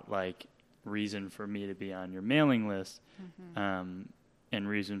sounds a lot like reason for me to be on your mailing list, and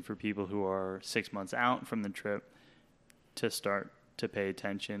reason for people who are 6 months out from the trip to start to pay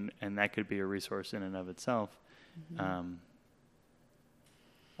attention, and that could be a resource in and of itself.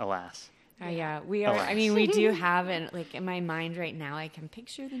 Alas. We are. I mean, we do have it in my mind right now. I can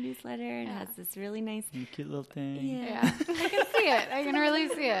picture the newsletter, and it has this really nice, Cute little thing. Yeah, I can see it. I can really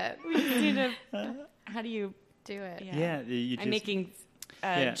see it. We just need to. How do you Do it. Yeah, you just, I'm making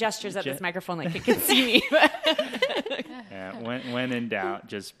Yeah. gestures at this microphone like it can see me. Yeah, when in doubt,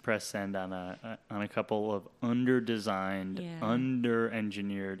 just press send on a couple of under-designed,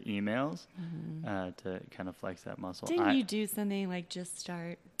 under-engineered emails to kind of flex that muscle. Didn't you do something like just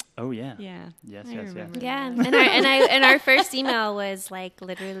start? Oh yeah. Yeah. Yes. I remember that. Yeah, and our first email was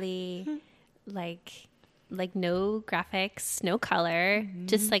literally no graphics, no color,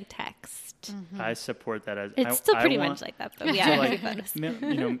 just text. I support that as It's still pretty I much want, like that though. So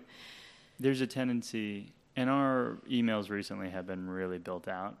Yeah, there's a tendency, and our emails recently have been really built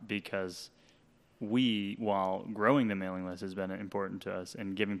out because while growing the mailing list has been important to us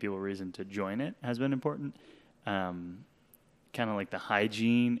and giving people a reason to join it has been important, kind of the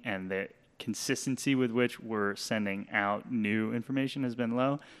hygiene and the consistency with which we're sending out new information has been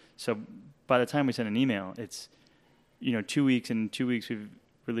low. So by the time we send an email, it's 2 weeks. In 2 weeks, we've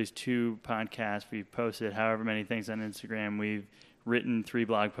released 2 podcasts. We've posted however many things on Instagram. We've written 3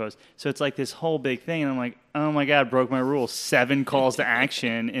 blog posts. So it's this whole big thing. And I'm like, oh my God, broke my rule. 7 calls to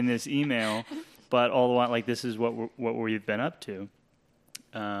action in this email. But all the while, this is what we've been up to.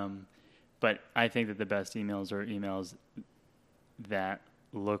 But I think that the best emails are emails that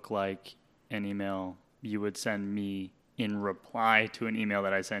look like an email you would send me in reply to an email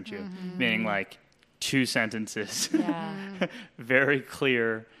that I sent you, meaning 2 sentences, very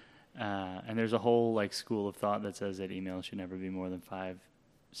clear. And there's a whole school of thought that says that emails should never be more than 5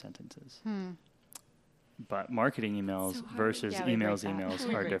 sentences. But marketing emails versus emails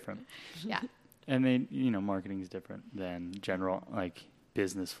are different. Yeah. And they, marketing is different than general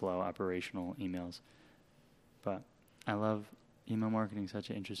business flow, operational emails. But I love email marketing, such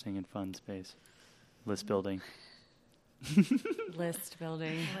an interesting and fun space. List building. List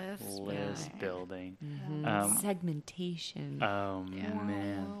building. List building. Segmentation. Oh,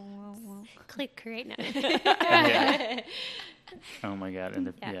 man. click right now. Yeah. Oh, my God.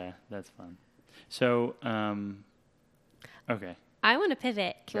 And that's fun. So, okay. I want to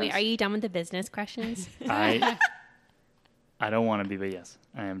pivot. Yes. Are you done with the business questions? I don't want to be, but yes,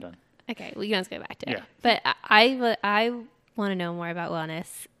 I am done. Okay, well, you guys go back to it. Yeah. But I want to know more about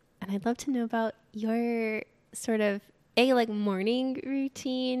wellness. And I'd love to know about your sort of like morning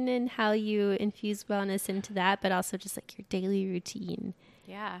routine and how you infuse wellness into that, but also just like your daily routine.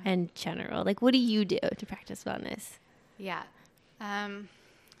 Yeah. And general. Like, what do you do to practice wellness? Yeah.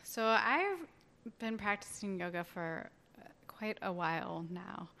 So I've been practicing yoga for quite a while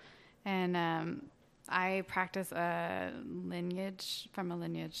now. And I practice a lineage.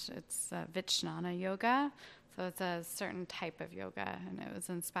 It's Vijnana yoga. So it's a certain type of yoga. And it was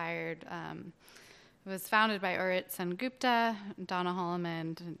inspired, it was founded by Urit Sengupta, Donna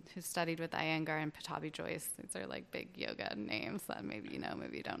Holloman, who studied with Iyengar and Patabi Joyce. These are like big yoga names that maybe you know,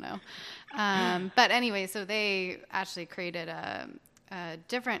 maybe you don't know. But anyway, so they actually created a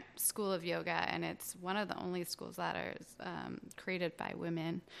different school of yoga, and it's one of the only schools that is created by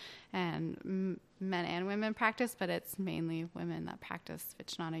women, and men and women practice, but it's mainly women that practice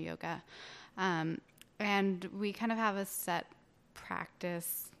Vijnana yoga. And we kind of have a set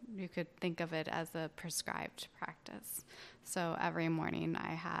practice. You could think of it as a prescribed practice. So every morning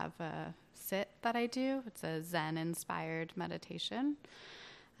I have a sit that I do. It's a Zen-inspired meditation.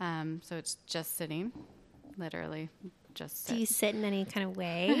 So it's just sitting, literally just sit. Do you sit in any kind of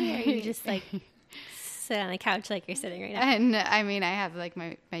way? Or you just like sit on the couch like you're sitting right now? And I mean, I have like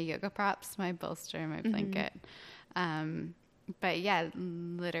my yoga props, my bolster, my blanket. But yeah,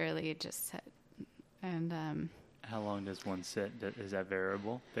 literally just sit. And how long does one sit? Is that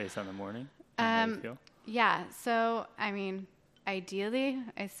variable based on the morning? How do you feel? Yeah. So, I mean, ideally,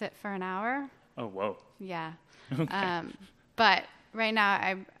 I sit for an hour. Oh, whoa. Yeah. Okay. But right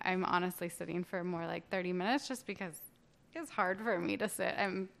now, I'm honestly sitting for more like 30 minutes just because it's hard for me to sit.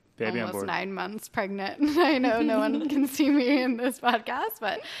 I'm Baby on almost board. 9 months pregnant. I know no one can see me in this podcast,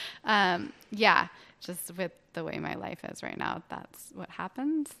 but yeah, just with the way my life is right now, that's what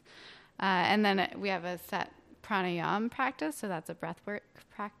happens. And then we have a set pranayama practice, so that's a breathwork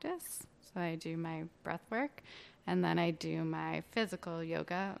practice. So I do my breathwork, and then I do my physical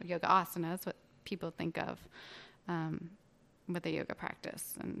yoga asanas, what people think of with a yoga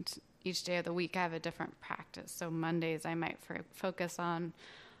practice. And each day of the week I have a different practice. So Mondays I might focus on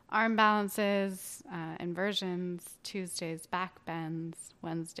arm balances, inversions. Tuesdays back bends.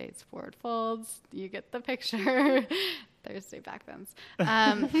 Wednesdays forward folds. You get the picture. Thursday back bends.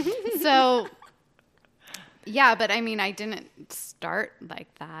 So yeah, but I mean, I didn't start like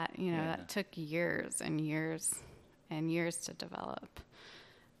that. You know, that took years and years and years to develop.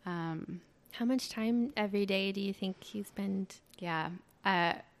 How much time every day do you think you spend? Yeah.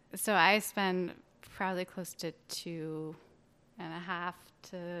 So I spend probably close to 2.5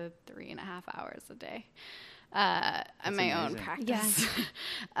 to 3.5 hours a day on my own practice.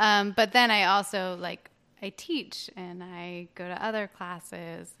 Yeah. But then I also I teach and I go to other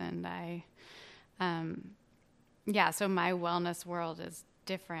classes and so my wellness world is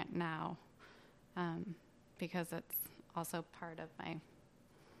different now because it's also part of my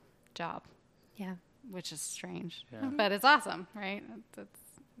job. Yeah. Which is strange, Yeah. but it's awesome, right?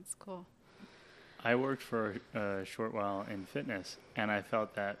 It's cool. I worked for a short while in fitness, and I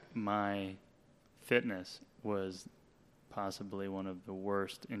felt that my fitness was possibly one of the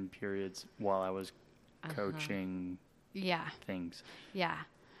worst in periods while I was coaching things. Yeah,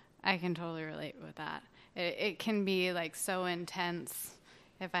 I can totally relate with that. It can be so intense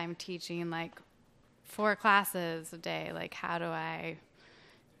if I'm teaching 4 classes a day.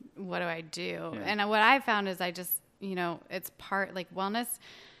 What do I do? Yeah. And what I found is I just, it's part wellness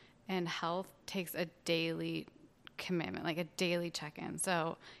and health takes a daily commitment, a daily check-in.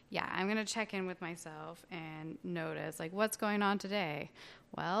 So yeah, I'm going to check in with myself and notice what's going on today.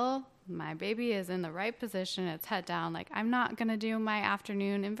 Well, my baby is in the right position. It's head down. I'm not going to do my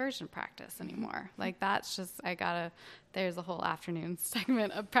afternoon inversion practice anymore. That's just, there's a whole afternoon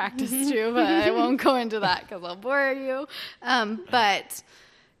segment of practice too, but I won't go into that because I'll bore you. But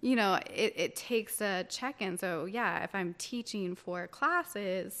it takes a check-in. So yeah, if I'm teaching 4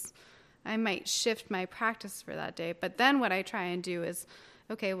 classes, I might shift my practice for that day. But then what I try and do is,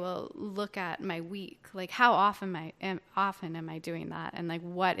 okay, well, look at my week. How often am I doing that? And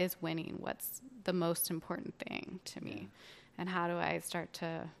what is winning? What's the most important thing to me? And how do I start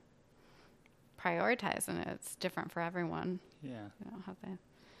to prioritize? And it's different for everyone. Yeah. I don't have the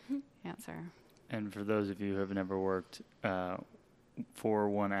answer. And for those of you who have never worked 4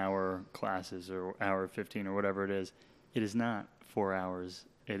 1-hour classes or hour 15 or whatever it is not 4 hours.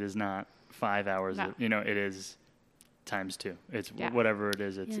 It is not 5 hours. No. It is times 2. It's whatever it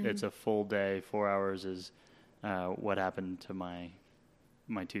is. It's a full day. 4 hours is what happened to my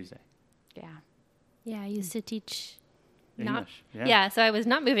Tuesday. Yeah. Yeah, I used to teach English. So I was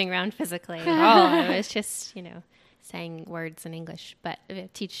not moving around physically at all. I was just, saying words in English, but I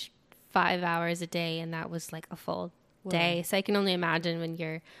teach 5 hours a day, and that was like a full day. So I can only imagine when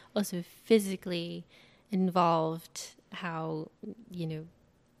you're also physically involved, how, you know,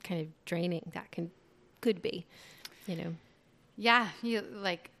 kind of draining that could be, you know. Yeah,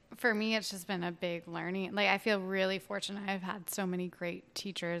 for me, it's just been a big learning. Like, I feel really fortunate. I've had so many great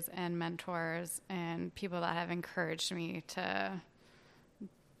teachers and mentors and people that have encouraged me to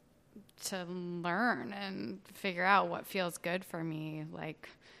learn and figure out what feels good for me. Like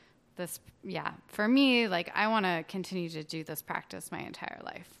this, yeah, for me, like, I want to continue to do this practice my entire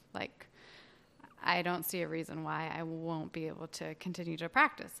life. Like, I don't see a reason why I won't be able to continue to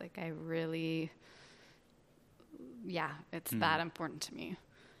practice. Like, I really, it's that important to me.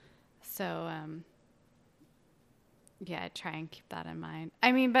 So, I try and keep that in mind.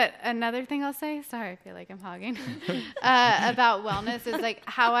 I mean, but another thing I'll say, sorry, I feel like I'm hogging, about wellness is like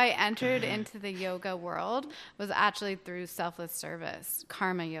how I entered into the yoga world was actually through selfless service,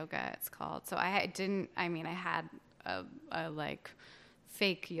 karma yoga it's called. So I had a like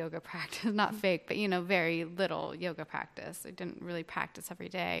fake yoga practice, not fake, but, you know, very little yoga practice. I didn't really practice every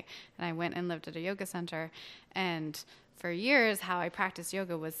day. And I went and lived at a yoga center. And for years, how I practiced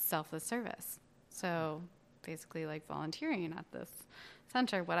yoga was selfless service. So basically like volunteering at this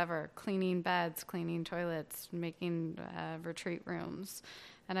center, whatever, cleaning beds, cleaning toilets, making retreat rooms.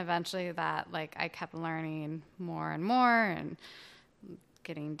 And eventually that, like, I kept learning more and more and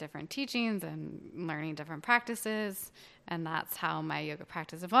getting different teachings and learning different practices. And that's how my yoga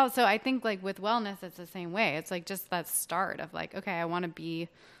practice evolved. So I think, like, with wellness, it's the same way. It's like just that start of like, okay, I want to be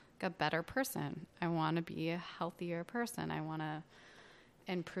a better person. I want to be a healthier person. I want to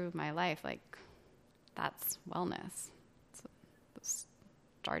improve my life. Like, that's wellness. It's the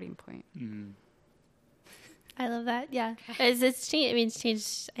starting point. Mm. I love that. Yeah. It's changed. I mean,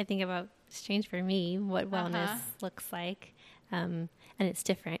 it's changed for me what wellness looks like. And it's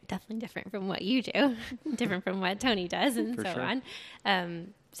different, definitely different from what you do, different from what Tony does, and For so sure.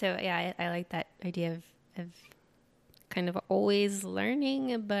 on. So yeah, I like that idea of kind of always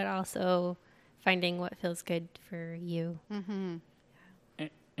learning, but also finding what feels good for you. Mm-hmm.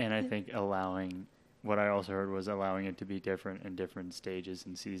 And I think what I also heard was allowing it to be different in different stages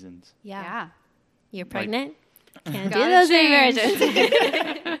and seasons. Yeah. You're pregnant? Can't do Gotta those change.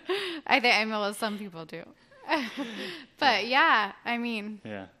 inversions. I know some people do. But yeah, I mean,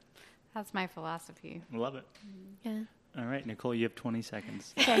 Yeah. that's my philosophy. Love it. Yeah. All right, Nicole, you have 20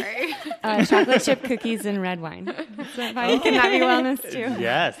 seconds. Sorry. Chocolate chip cookies and red wine. Can that be wellness too?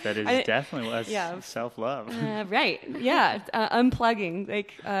 Yes, that is definitely yeah. self-love. Right. Yeah. Unplugging,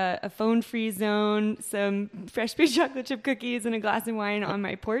 like a phone-free zone, some fresh baked chocolate chip cookies, and a glass of wine on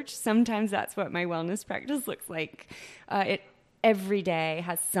my porch. Sometimes that's what my wellness practice looks like. Every day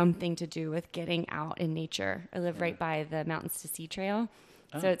has something to do with getting out in nature. I live right by the Mountains to Sea Trail.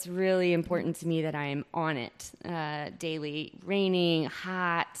 So it's really important to me that I'm on it daily. Raining,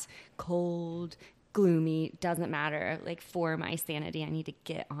 hot, cold, gloomy, doesn't matter. Like, for my sanity, I need to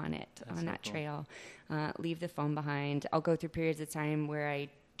get on it, on that trail. Leave the phone behind. I'll go through periods of time where I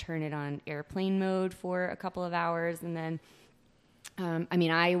turn it on airplane mode for a couple of hours, and then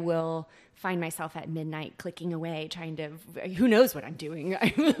I will find myself at midnight clicking away, trying to, who knows what I'm doing.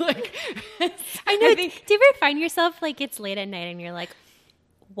 I'm like, I know. Do you ever find yourself, like, it's late at night and you're like,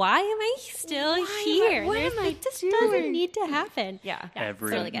 why am I still here? This doesn't need to happen. Yeah.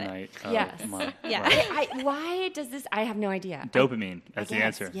 Every totally get it. night. Yes. My Yeah. life. Why does this? I have no idea. Dopamine. That's the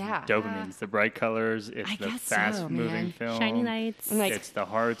guess, answer. yeah. Dopamine. It's the bright colors. It's I the guess so, fast-moving man. film. Shiny lights. I'm like, It's the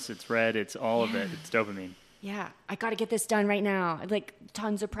hearts. It's red. It's all of it. It's dopamine. yeah, I got to get this done right now. Like,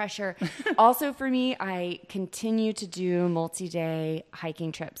 tons of pressure. Also, for me, I continue to do multi-day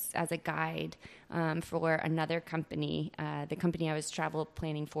hiking trips as a guide for another company, the company I was travel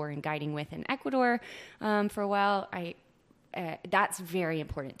planning for and guiding with in Ecuador for a while. That's very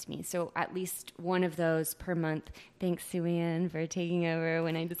important to me. So at least one of those per month. Thanks, Sue-Ann, for taking over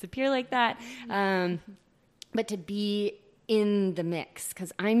when I disappear like that. But to be in the mix,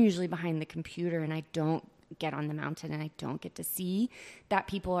 because I'm usually behind the computer and I don't get on the mountain and I don't get to see that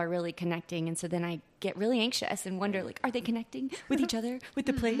people are really connecting. And so then I get really anxious and wonder, like, are they connecting with each other, with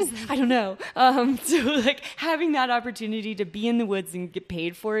the place? I don't know. So like having that opportunity to be in the woods and get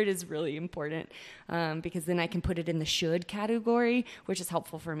paid for it is really important, because then I can put it in the should category, which is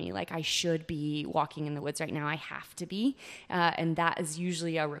helpful for me. Like, I should be walking in the woods right now. I have to be. And that is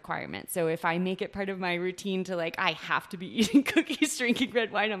usually a requirement. So if I make it part of my routine to, like, I have to be eating cookies, drinking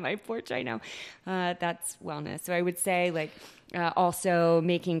red wine on my porch right now, that's wellness. So I would say, like, also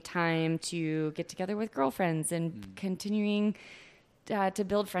making time to get together with girlfriends and continuing to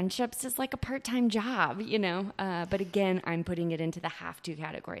build friendships is like a part-time job, you know. But again, I'm putting it into the have-to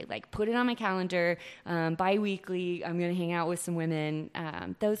category. Like, put it on my calendar, bi-weekly. I'm going to hang out with some women.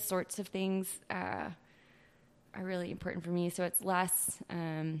 Those sorts of things are really important for me. So it's less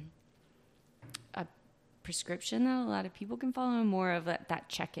a prescription that a lot of people can follow, and more of that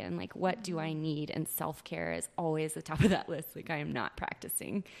check-in. Like, what do I need? And self-care is always the top of that list. Like, I am not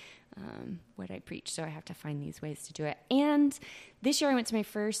practicing what I preach, so I have to find these ways to do it. And this year I went to my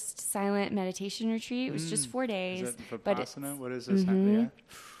first silent meditation retreat. It was just 4 days. Is that Vipassana? What is this? Yeah.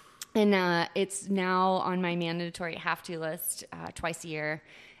 And it's now on my mandatory have-to list twice a year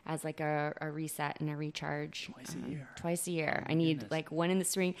as like a reset and a recharge. Twice a year. I need like one in the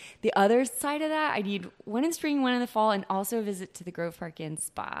spring. The other side of that, I need one in the spring, one in the fall, and also a visit to the Grove Park Inn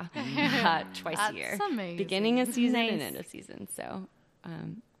Spa twice a year. Amazing. Beginning of season and end of season. So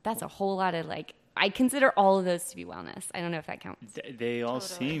that's a whole lot of like, I consider all of those to be wellness. I don't know if that counts. They all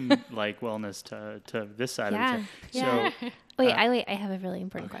seem like wellness to this side of it. Yeah. So, Wait, I have a really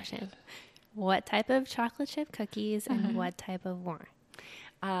important question. What type of chocolate chip cookies and what type of wine?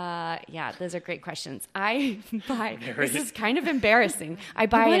 Yeah, those are great questions. I buy, this is kind of embarrassing. I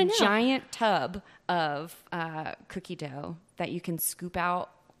buy a giant tub of cookie dough that you can scoop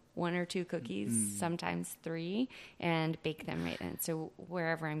out 1 or 2 cookies, sometimes 3, and bake them right then. So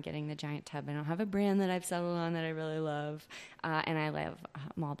wherever I'm getting the giant tub, I don't have a brand that I've settled on that I really love, and I love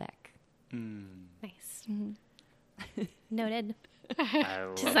Malbec. Nice. Noted.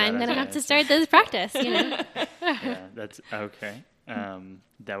 So I'm going to have to start this practice, you know? Yeah, that's okay.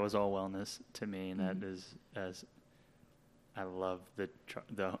 That was all wellness to me, and that is, as I love the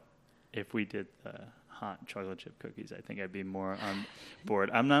if we did the hot chocolate chip cookies, I think I'd be more on board.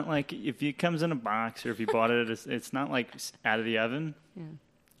 I'm not like, if it comes in a box or if you bought it, it's not like out of the oven. Yeah.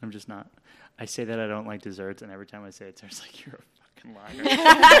 I'm just not. I say that I don't like desserts, and every time I say it, it's like, you're a fucking liar.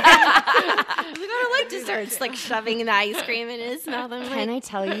 You don't like desserts, like shoving the ice cream in his mouth. Can I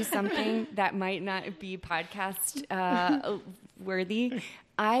tell you something that might not be podcast worthy?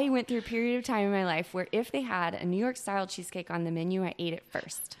 I went through a period of time in my life where if they had a New York style cheesecake on the menu, I ate it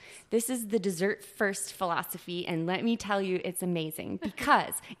first. This is the dessert first philosophy, and let me tell you, it's amazing.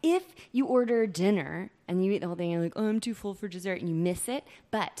 Because if you order dinner and you eat the whole thing and you're like, oh, I'm too full for dessert, and you miss it,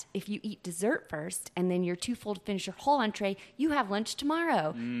 but if you eat dessert first and then you're too full to finish your whole entree, you have lunch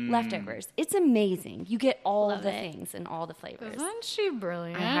tomorrow. Leftovers. It's amazing. You get all the things and all the flavors. Isn't she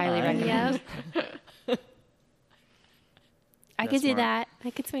brilliant? I highly recommend. Yep. I could do that. I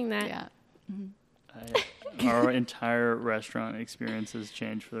could swing that. Yeah. Our entire restaurant experience has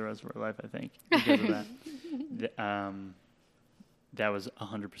changed for the rest of our life, I think, because of that. That was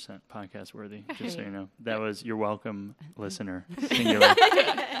 100% podcast worthy, just so you know. That was, you're welcome, listener. Singular.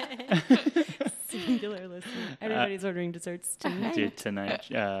 Singular listener. Everybody's ordering desserts tonight. Dude, tonight,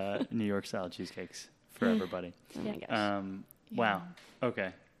 New York style cheesecakes for everybody. Oh my gosh. Wow.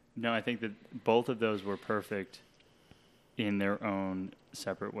 Okay. No, I think that both of those were perfect in their own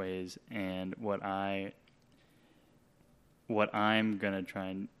separate ways, and what I'm gonna try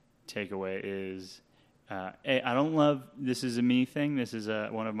and take away is, I don't love, this is a me thing. This is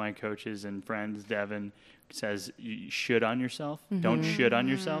one of my coaches and friends, Devin, says you should on yourself. Don't should on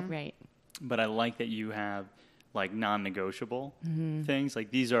yourself. Right. But I like that you have like non-negotiable things. Like,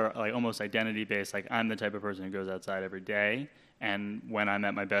 these are like almost identity based. Like, I'm the type of person who goes outside every day, and when I'm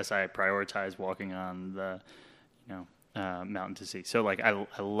at my best, I prioritize walking on the, mountain to sea. So like, I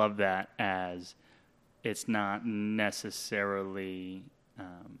love that, as it's not necessarily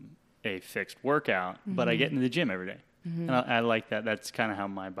a fixed workout, but I get into the gym every day. And I like that. That's kind of how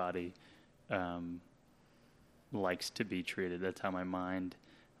my body likes to be treated. That's how my mind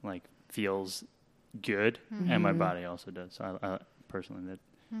like feels good, and my body also does. So I personally, that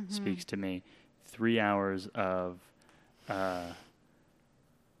speaks to me. 3 hours of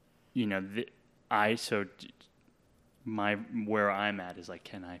where I'm at is like,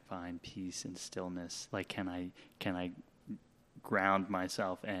 can I find peace and stillness? Like, can I ground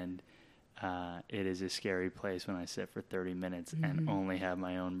myself? And it is a scary place when I sit for 30 minutes and only have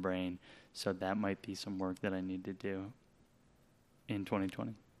my own brain. So that might be some work that I need to do in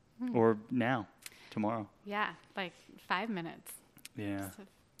 2020 or now, tomorrow. Yeah, like 5 minutes. Yeah. So,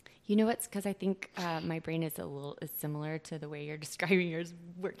 you know what's, because I think my brain is is similar to the way you're describing yours,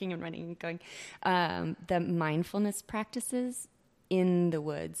 working and running and going. The mindfulness practices in the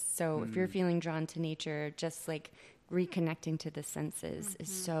woods. So if you're feeling drawn to nature, just like reconnecting to the senses is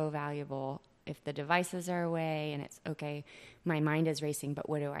so valuable. If the devices are away and it's okay, my mind is racing, but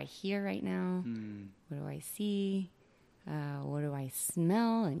what do I hear right now? What do I see? what do I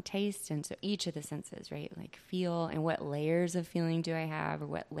smell and taste? And so each of the senses, right? Like feel, and what layers of feeling do I have, or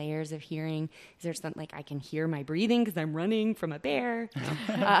what layers of hearing? Is there something like I can hear my breathing because I'm running from a bear,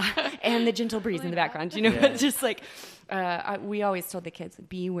 and the gentle breeze in the background? You know, it's just like we always told the kids,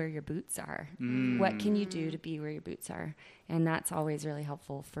 be where your boots are. What can you do to be where your boots are? And that's always really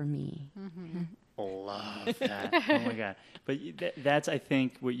helpful for me. Love that. Oh my God. But that's, I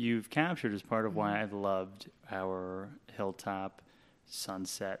think, what you've captured as part of why I loved our hilltop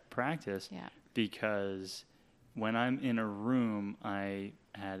sunset practice. Yeah. Because when I'm in a room,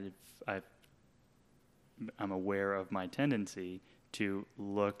 I'm aware of my tendency to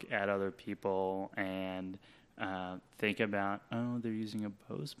look at other people and think about, oh, they're using a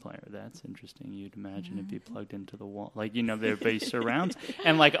Bose player. That's interesting. You'd imagine it'd be plugged into the wall. Like, you know, their bass surrounds.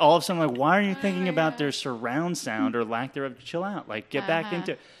 And, like, all of a sudden, like, why are you thinking about their surround sound or lack thereof? Chill out. Like, get back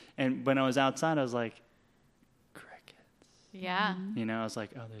into it. And when I was outside, I was like, crickets. Yeah. You know, I was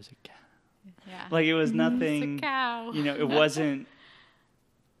like, oh, there's a cow. Yeah. Like, it was nothing. It's a cow. You know, it wasn't.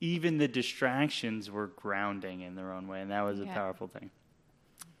 Even the distractions were grounding in their own way. And that was a powerful thing.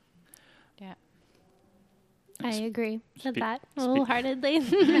 Yeah. I agree with that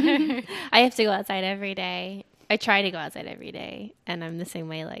wholeheartedly. I have to go outside every day. I try to go outside every day, and I'm the same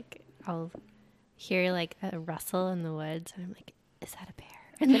way. Like, I'll hear like a rustle in the woods, and I'm like, "Is that a bear?"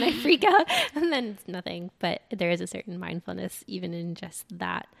 And then I freak out, and then it's nothing. But there is a certain mindfulness even in just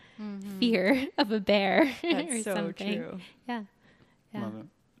that fear of a bear That's or so something. true. Yeah. Love it.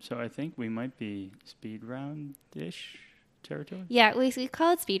 So I think we might be speed round-ish territory. Yeah, we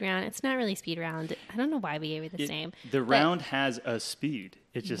call it speed round. It's not really speed round. I don't know why we gave it this name. The round has a speed.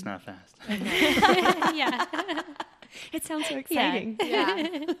 It's just not fast. Yeah. It sounds so exciting.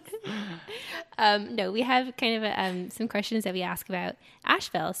 Yeah. No, we have kind of some questions that we ask about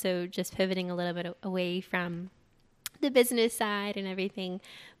Asheville. So just pivoting a little bit away from the business side and everything.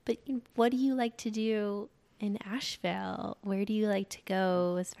 But what do you like to do in Asheville? Where do you like to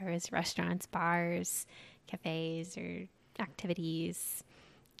go as far as restaurants, bars, cafes, or activities,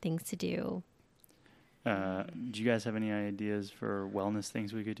 things to do? Do you guys have any ideas for wellness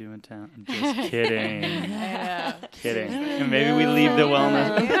things we could do in town? I'm just kidding. Kidding. And maybe we leave the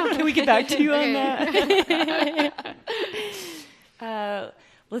wellness. Can we get back to you on that?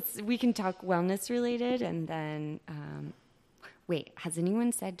 We can talk wellness related, and then wait, has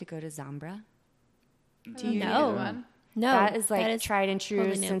anyone said to go to Zambra? Do you know one? No, that is like tried and true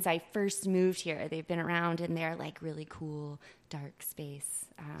totally since I first moved here. They've been around, and they're like really cool, dark space.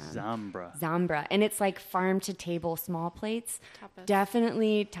 Zambra. And it's like farm to table small plates. Tapas.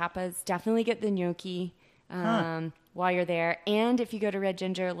 Definitely tapas. Definitely get the gnocchi while you're there. And if you go to Red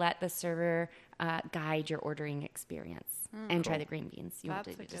Ginger, let the server guide your ordering experience and try the green beans. You won't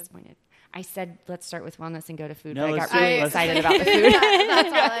be disappointed. I said, let's start with wellness and go to food. But I got really excited about the food.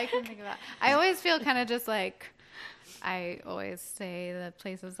 That's all I can think about. I always feel kind of just like, I always say the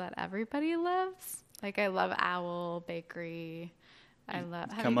places that everybody loves. Like, I love Owl Bakery. Have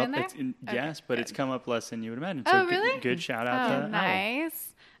you been there? Yes, but it's come up less than you would imagine. So really? Good shout out to Owl.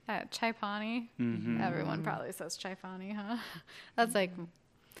 Nice. Chai Pani. Everyone probably says Chai Pani, huh? That's like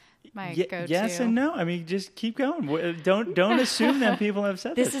my go-to. Yes and no. I mean, just keep going. Don't assume that people have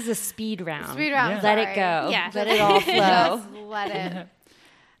said this. This is a speed round. Speed round. Yeah. Let it go. Yeah. Let it all flow. Just let it.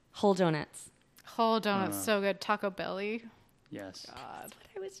 Whole donuts. Whole donut's so good. Taco Belly. Yes. God.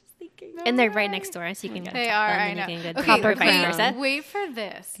 I was just thinking. And they're right next door, so you can go. They to are. them I and know. you can go Okay, Copper vice versa. wait for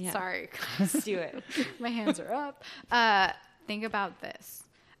this. Yeah. Sorry. Let's do it. My hands are up. Think about this.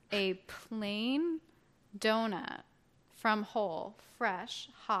 A plain donut from Whole, fresh,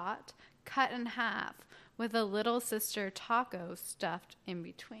 hot, cut in half, with a little sister taco stuffed in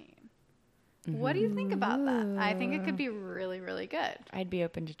between. What do you think about that? I think it could be really, really good. I'd be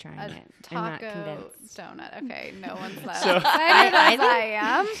open to trying A it. I'm not taco convinced. donut. Okay, no one's that So- excited as I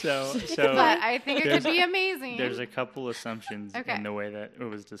am. So But I think it could be amazing. there's a couple assumptions in the way that it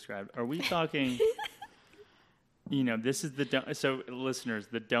was described. Are we talking? This is so listeners,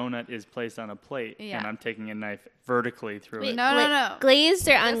 the donut is placed on a plate, and I'm taking a knife vertically through it. No. Glazed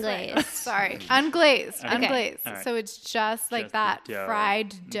or unglazed? Sorry, unglazed. Okay. Unglazed. All right. So it's just like Just that the dough.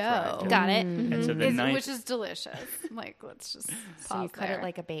 fried dough. Got it. And so the knife, Which is delicious. Like, let's just So you cut it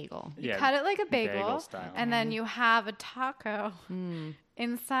like a bagel. cut it like a bagel style. and then you have a taco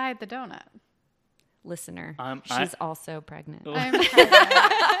inside the donut. Listener, I- she's also pregnant. I'm pregnant.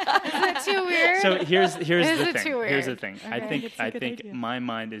 Isn't it too weird? So here's Is the it thing. too Here's the weird? thing. Okay. I think my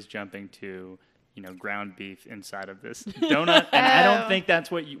mind is jumping to ground beef inside of this donut, and I don't think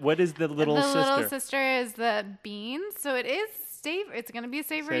that's what is the little the sister. little sister is the beans, so it is It's going to be a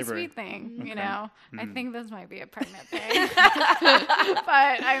savory sweet thing, Okay. you know. I think this might be a pregnant thing.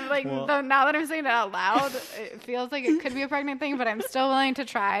 But I'm like, now that I'm saying it out loud, it feels like it could be a pregnant thing, but I'm still willing to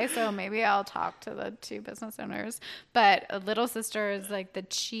try. So maybe I'll talk to the two business owners. But a Little Sister is like the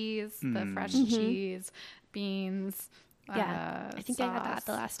cheese, the fresh cheese, beans. Yeah, I think I got that sauce.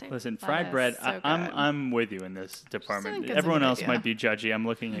 the last time. Listen, fried bread. so I'm with you in this department. think it's a Everyone good else idea. might be judgy. I'm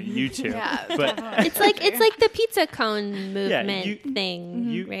looking at you two. Yeah, but definitely. It's like the pizza cone movement thing,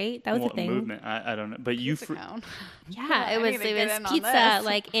 you- right? That was well, a thing. movement. I don't know, but you. Pizza cone. Yeah, I it need to get was in on pizza this.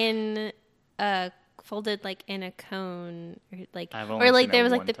 like in folded like in a cone, or like I've only seen there it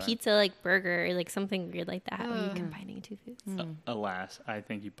was like one the time. pizza like burger, or like something weird like that, where you're combining two foods. Alas, I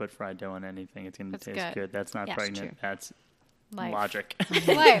think you put fried dough on anything, it's going to That's taste good. good. That's not Yeah, it's pregnant. true. That's Life. logic. It's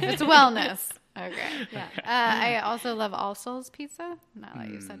life. It's wellness. Okay. Yeah. I also love All Souls pizza. Now that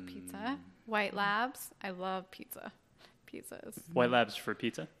you said pizza. White Labs. I love pizza. Pizzas. White Labs for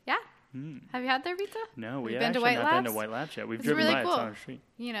pizza? Yeah. Have you had their pizza? No, we You've been to actually White not been Labs? to White Labs yet. We've It's driven really by. cool. It's on our street.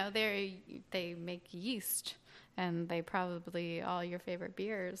 You know, they make yeast, and they probably all your favorite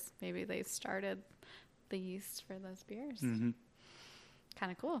beers. Maybe they started the yeast for those beers. Mm-hmm.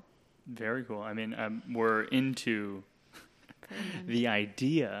 Kind of cool. Very cool. I mean, we're into the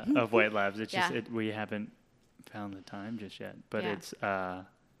idea of White Labs. It's just we haven't found the time just yet. But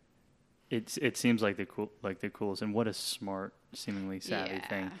it seems like the coolest, and what a smart, seemingly savvy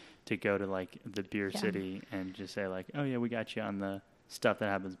thing to go to like the beer city and just say like, oh yeah, we got you on the stuff that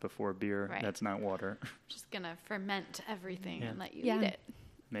happens before beer. Right. That's not water. Just gonna ferment everything and let you Yeah. eat it.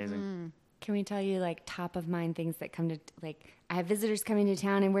 Amazing. Can we tell you like top of mind things that come to like I have visitors coming to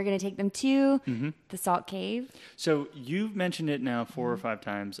town and we're going to take them to the Salt Cave. So you've mentioned it now 4 or 5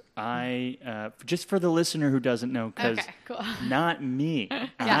 times. I just for the listener who doesn't know, because Okay, cool. not me,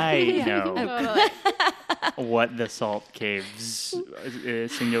 I know Totally. what the Salt Caves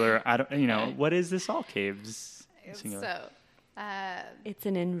singular. I don't. What is the Salt Caves singular? So, It's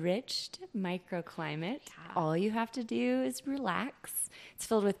an enriched microclimate. All you have to do is relax. It's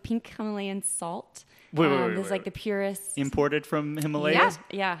filled with pink Himalayan salt. Wait, There's like the purest. Imported from Himalayas?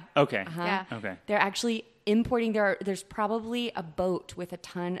 Yeah. Okay. yeah. Okay. They're actually importing. There's probably a boat with a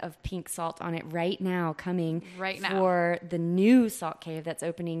ton of pink salt on it right now coming for the new salt cave that's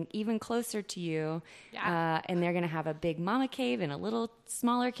opening even closer to you. Yeah. And they're going to have a big mama cave and a little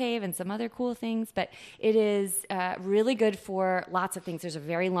smaller cave and some other cool things. But it is really good for lots of things. There's a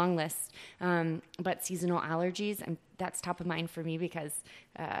very long list. But seasonal allergies, and that's top of mind for me because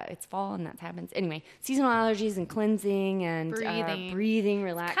it's fall and that happens. Anyway, seasonal allergies and cleansing and breathing,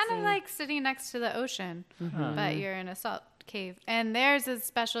 relaxing. Kind of like sitting next to the ocean, but you're in a salt cave. And theirs is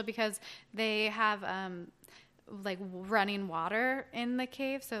special because they have like running water in the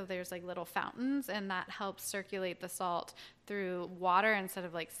cave. So there's like little fountains, and that helps circulate the salt through water instead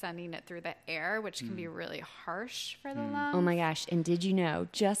of like sending it through the air, which can be really harsh for the lungs. Oh my gosh. And did you know,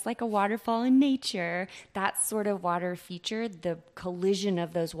 just like a waterfall in nature, that sort of water feature, the collision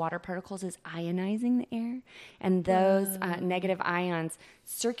of those water particles is ionizing the air. And those negative ions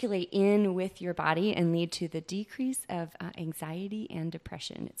circulate in with your body and lead to the decrease of anxiety and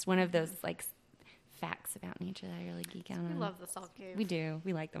depression. It's one of those like facts about nature that I really geek out on. I love the salt cave. We do.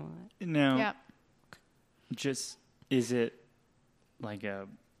 We like them a lot. Now, Yeah. just is it like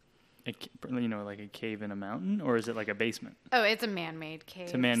like a cave in a mountain, or is it like a basement? Oh, it's a man-made cave.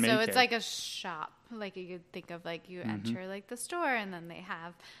 It's a man-made so cave. it's like a shop. Like you could think of like you enter like the store, and then they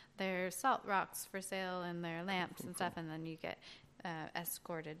have their salt rocks for sale and their lamps and stuff, and then you get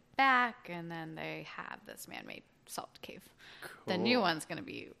escorted back, and then they have this man-made salt cave. The new Cool. one's going to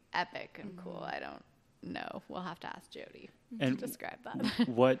be epic and cool. I don't know. We'll have to ask Jody And to describe that.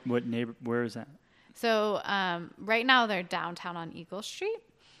 what where is that? So right now they're downtown on Eagle Street.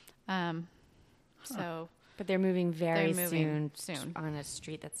 So But they're moving very They're moving soon. on a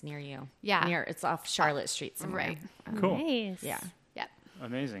street that's near you. Yeah. It's off Charlotte Street somewhere. right. Cool. Nice. Yeah. Yeah.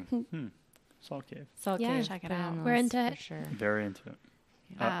 Amazing. Salt Cave. Salt Yeah. Cave, Check it put out. on the We're list into for it. sure. Very into it.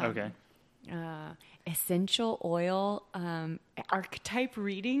 Okay. Essential oil archetype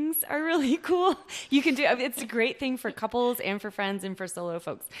readings are really cool. You can do it's a great thing for couples and for friends and for solo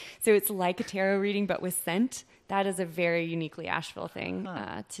folks. So it's like a tarot reading but with scent. That is a very uniquely Asheville thing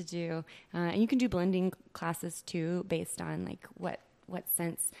to do. And you can do blending classes too based on like what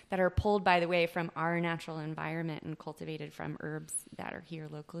scents that are pulled, by the way, from our natural environment and cultivated from herbs that are here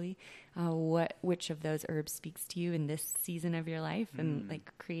locally. Which of those herbs speaks to you in this season of your life, and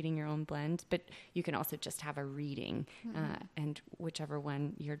like creating your own blend. But you can also just have a reading, and whichever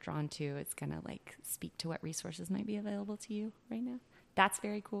one you're drawn to, it's gonna like speak to what resources might be available to you right now. That's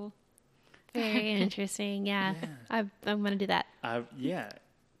very cool. Very interesting. Yeah. I'm going to do that. Yeah.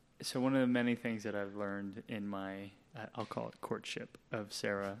 So one of the many things that I've learned in my, I'll call it courtship of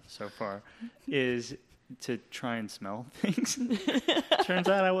Sarah so far, is to try and smell things. Turns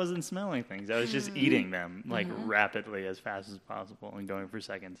out I wasn't smelling things. I was just eating them like rapidly as fast as possible and going for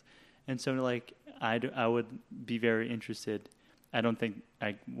seconds. And so like I would be very interested. I don't think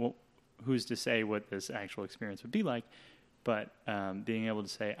who's to say what this actual experience would be like, but being able to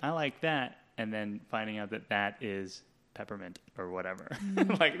say, I like that, and then finding out that is peppermint or whatever.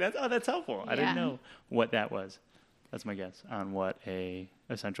 Like that's helpful. I didn't know what that was. That's my guess on what a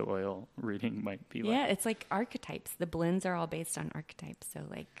essential oil reading might be like. Yeah, it's like archetypes. The blends are all based on archetypes. So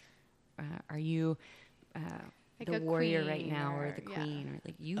like, are you Like the a warrior queen right now or the queen? Or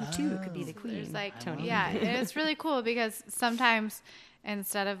like you too could be the queen. There's like, Tony. and it's really cool because sometimes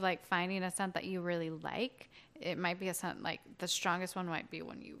instead of like finding a scent that you really like, it might be a scent like the strongest one might be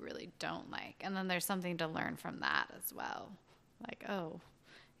one you really don't like. And then there's something to learn from that as well. Like,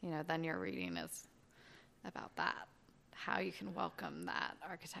 then your reading is about that, how you can welcome that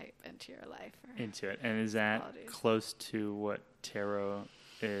archetype into your life. Into it. And is that qualities. close to what tarot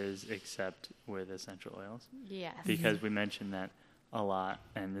is, except with essential oils? Yes. Because we mentioned that a lot,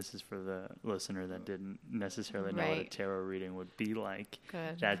 and this is for the listener that didn't necessarily know what a Right. tarot reading would be like.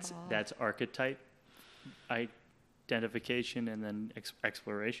 Good That's call. that's archetype identification and then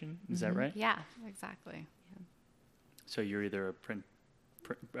exploration. Is that right? Yeah, exactly. So you're either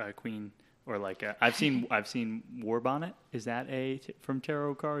a queen or like I've seen war bonnet. Is that from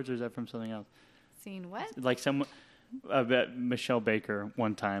tarot cards or is that from something else? Seen what? Like someone, Michelle Baker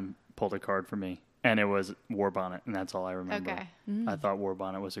one time pulled a card for me, and it was war bonnet, and that's all I remember. Okay. I thought war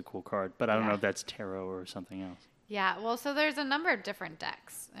bonnet was a cool card, but I don't know if that's tarot or something else. Yeah, well, so there's a number of different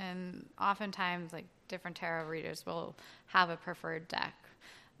decks, and oftentimes, like, different tarot readers will have a preferred deck,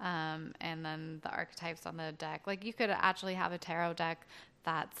 and then the archetypes on the deck. Like, you could actually have a tarot deck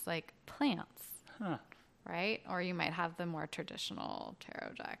that's, like, plants, right? Or you might have the more traditional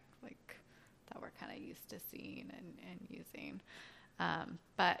tarot deck, like, that we're kind of used to seeing and using.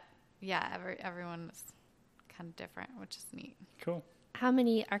 But, yeah, everyone is kind of different, which is neat. Cool. How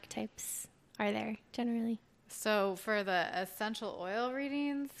many archetypes are there generally? So for the essential oil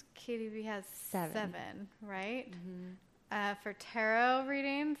readings, KDB has 7, right? For tarot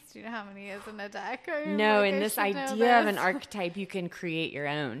readings, do you know how many is in a deck? No, in this idea of an archetype, you can create your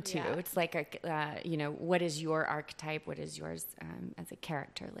own too. Yeah. It's like what is your archetype? What is yours as a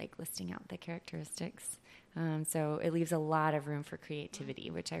character? Like listing out the characteristics. So it leaves a lot of room for creativity,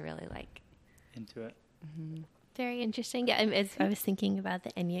 which I really like. Into it. Very interesting. Yeah, I was thinking about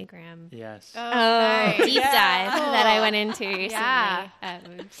the Enneagram Yes. Oh, nice. deep dive that I went into recently. Yeah.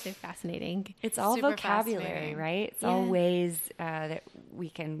 It's so fascinating. It's all Super vocabulary, fascinating. right? It's all ways that we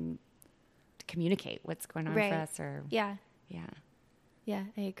can communicate what's going on for us. Or Yeah, yeah.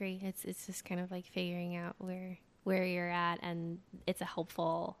 I agree. It's just kind of like figuring out where you're at, and it's a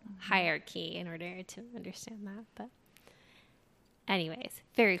helpful hierarchy in order to understand that. But anyways,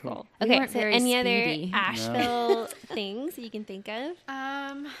 very cool. We Okay, weren't so very any speedy. other Asheville things that you can think of?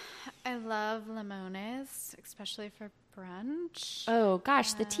 I love limones, especially for brunch. Oh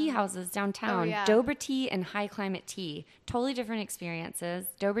gosh, the tea houses downtown, yeah. Dober Tea and High Climate Tea, totally different experiences.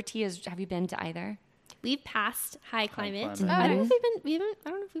 Dober Tea have you been to either? We've passed High Climate. Climate. I don't know if I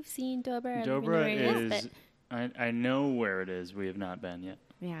don't know if we've seen Dober. I don't even know Dobra where it is. I know where it is. We have not been yet.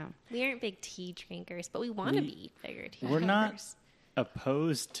 Yeah. but we aren't big tea drinkers, but we want to be bigger tea We're not drinkers.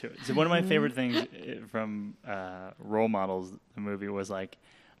 opposed to it. So one of my favorite things from Role Models, the movie, was like,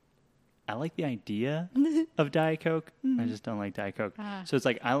 I like the idea of Diet Coke. I just don't like Diet Coke. So it's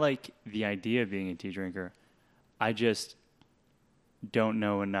like, I like the idea of being a tea drinker. I just don't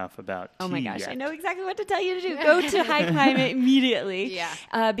know enough about tea Oh my gosh, yet. I know exactly what to tell you to do. Go to High Climate immediately.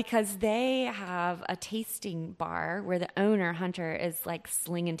 Yeah. Because they have a tasting bar where the owner, Hunter, is like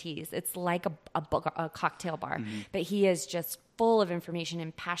slinging teas. It's like a cocktail bar, but he is just full of information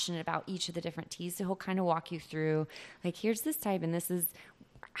and passionate about each of the different teas. So he'll kind of walk you through, like, here's this type, and this is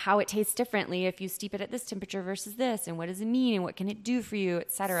how it tastes differently if you steep it at this temperature versus this, and what does it mean, and what can it do for you,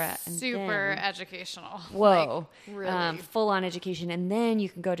 etc. Super educational. Whoa, Like, really. full on education. And then you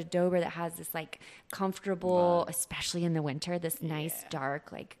can go to Dober that has this like comfortable, especially in the winter, this nice,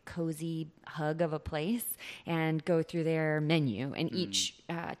 dark, like cozy hug of a place, and go through their menu. And each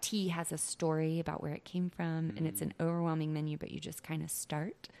tea has a story about where it came from, and it's an overwhelming menu, but you just kind of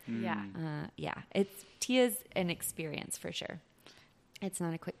start. Yeah. Tea is an experience for sure. It's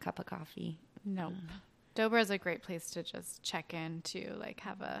not a quick cup of coffee. Nope. Dober is a great place to just check in to, like,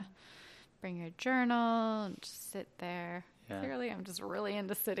 bring your journal and just sit there. Clearly, I'm just really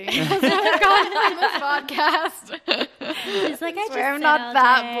into sitting. That's what I've gotten from this podcast. It's like, I swear just I'm sit not all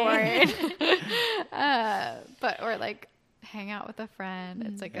that day. bored. Or like hang out with a friend.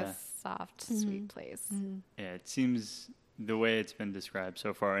 It's like a soft, sweet place. Yeah, it seems the way it's been described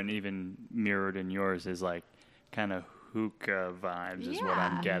so far, and even mirrored in yours, is like kind of hookah vibes is what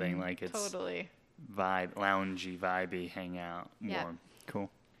I'm getting. Like it's totally loungy, vibey, hang out, warm. Cool.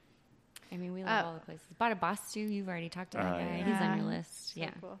 I mean, we love all the places. Badabastu, you've already talked to that guy. Yeah. He's on your list. So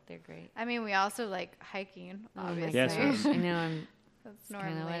cool. They're great. I mean, we also like hiking, obviously. Yes, I know. That's kind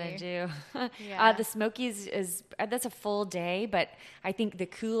of normally what I do. Yeah. The Smokies that's a full day, but I think the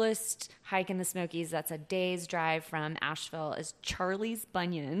coolest hike in the Smokies, that's a day's drive from Asheville, is Charlie's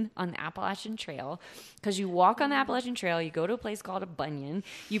Bunyan on the Appalachian Trail. Because you walk on the Appalachian Trail, you go to a place called a Bunyan,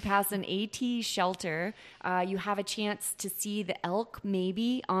 you pass an AT shelter, you have a chance to see the elk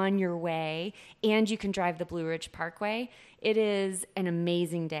maybe on your way, and you can drive the Blue Ridge Parkway. It is an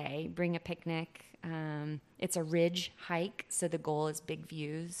amazing day. Bring a picnic. It's a ridge hike, so the goal is big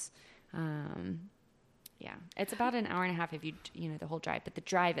views. Yeah, it's about an hour and a half if you the whole drive, but the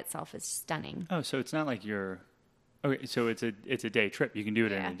drive itself is stunning. Oh, so it's not like you're. Okay, so it's a day trip. You can do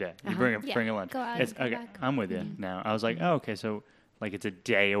it in a day. You bring a lunch. Go out, It's, come okay, back. I'm with you now. I was like, oh, okay, so like it's a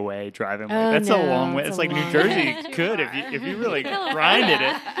day away driving. Oh, That's a no, long way. it's It's a like New long Jersey way. could if you really grinded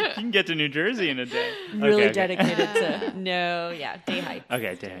it. You can get to New Jersey in a day. Really Okay. dedicated to day hikes.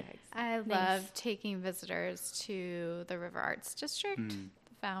 Okay, day hike. I love taking visitors to the River Arts District,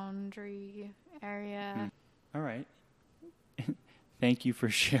 the Foundry area. All right. Thank you for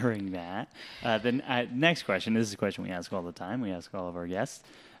sharing that. Then next question. This is a question we ask all the time. We ask all of our guests,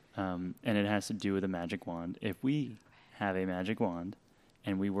 and it has to do with a magic wand. If we have a magic wand,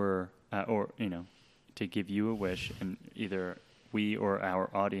 and we were, to give you a wish, and either we or our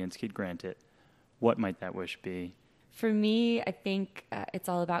audience could grant it, what might that wish be? For me, I think it's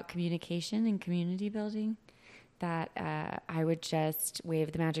all about communication and community building. That I would just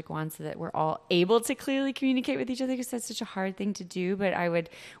wave the magic wand so that we're all able to clearly communicate with each other, because that's such a hard thing to do. But I would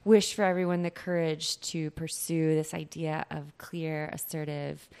wish for everyone the courage to pursue this idea of clear,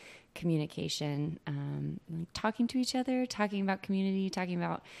 assertive communication, like talking to each other, talking about community, talking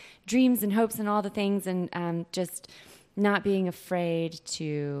about dreams and hopes and all the things, and just not being afraid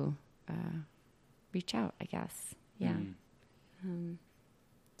to reach out, I guess. Yeah.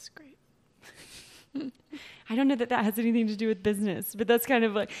 It's great. I don't know that has anything to do with business, but that's kind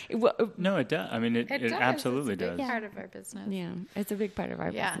of like... No, it does. I mean, it does. absolutely It's a big does. part of our business. Yeah, it's a big part of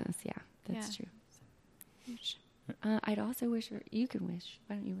our business. Yeah, that's true. I'd also wish for... You can wish.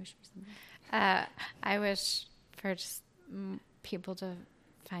 Why don't you wish for something? I wish for just people to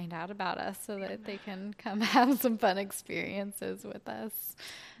find out about us so that they can come have some fun experiences with us,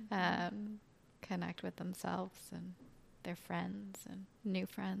 connect with themselves and their friends and new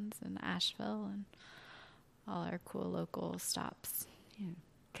friends in Asheville and all our cool local stops. Yeah.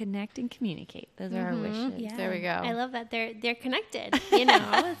 Connect and communicate. Those are our wishes. Yeah. There we go. I love that they're connected.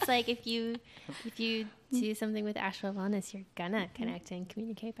 It's like if you do something with Asheville Wellness, you're gonna connect and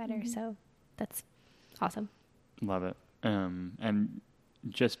communicate better. So that's awesome. Love it. And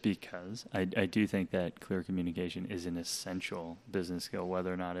just because I do think that clear communication is an essential business skill,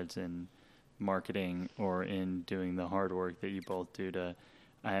 whether or not it's in marketing or in doing the hard work that you both do to,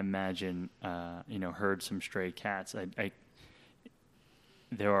 I imagine, herd some stray cats.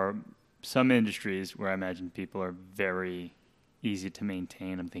 There are some industries where I imagine people are very easy to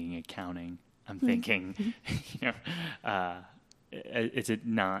maintain. I'm thinking accounting. I'm thinking, it's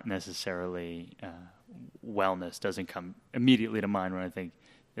not necessarily wellness doesn't come immediately to mind when I think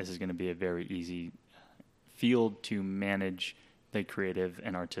this is going to be a very easy field to manage the creative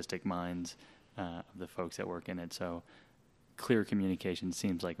and artistic minds of the folks that work in it. So clear communication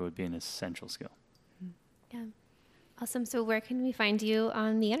seems like it would be an essential skill. Yeah. Awesome. So where can we find you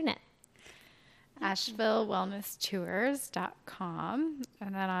on the internet? AshevilleWellnessTours.com.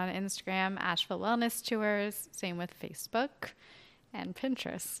 And then on Instagram, Asheville Wellness Tours. Same with Facebook and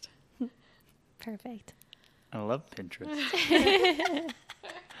Pinterest. Perfect. I love Pinterest.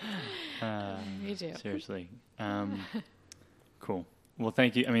 Me too. Seriously. Cool. Well,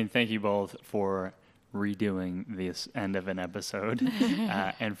 thank you. Thank you both for redoing this end of an episode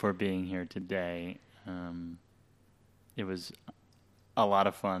and for being here today. It was a lot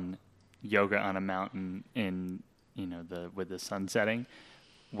of fun. Yoga on a mountain with the sun setting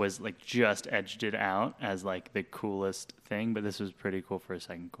was like just edged it out as like the coolest thing, but this was pretty cool for a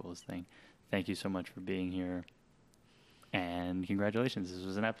second coolest thing. Thank you so much for being here. And congratulations. This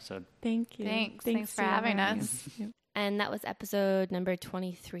was an episode. Thank you. Thanks for having us. Yep. And that was episode number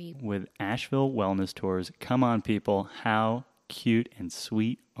 23. With Asheville Wellness Tours. Come on, people. How cute and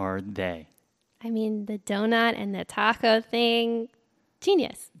sweet are they? I mean, the donut and the taco thing,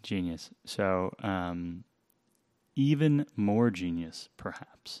 genius. Genius. So, even more genius,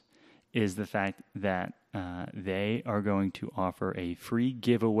 perhaps, is the fact that they are going to offer a free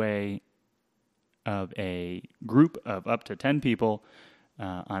giveaway of a group of up to 10 people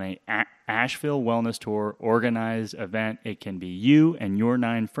on a Asheville Wellness Tour organized event. It can be you and your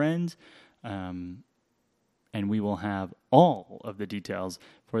 9 friends, and we will have all of the details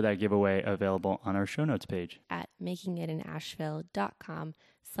for that giveaway available on our show notes page at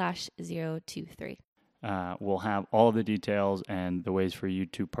makingitinasheville.com/023. We'll have all of the details and the ways for you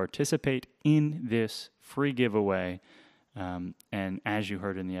to participate in this free giveaway. And as you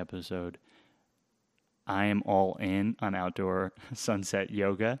heard in the episode, I am all in on outdoor sunset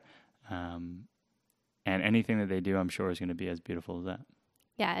yoga. And anything that they do, I'm sure, is going to be as beautiful as that.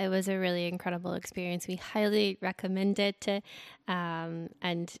 Yeah, it was a really incredible experience. We highly recommend it.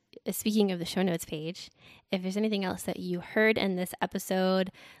 And speaking of the show notes page, if there's anything else that you heard in this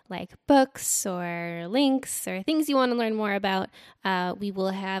episode, like books or links or things you want to learn more about, we will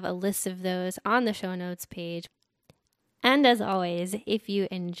have a list of those on the show notes page. And as always, if you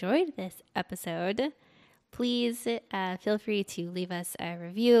enjoyed this episode, please feel free to leave us a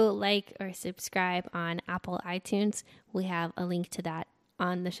review, like, or subscribe on Apple iTunes. We have a link to that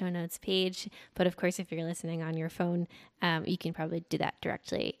on the show notes page. But of course, if you're listening on your phone, you can probably do that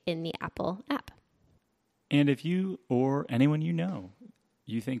directly in the Apple app. And if you or anyone you know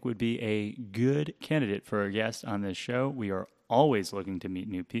you think would be a good candidate for a guest on this show, we are always looking to meet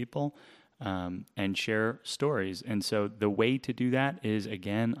new people and share stories. And so the way to do that is,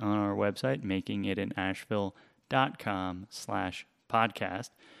 again, on our website, makingitinasheville.com/podcast.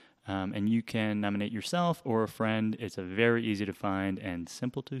 And you can nominate yourself or a friend. It's a very easy to find and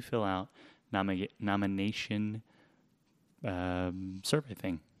simple to fill out nomination survey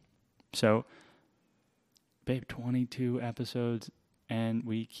thing. So, babe, 22 episodes, and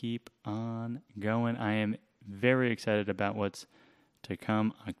we keep on going. I am very excited about what's to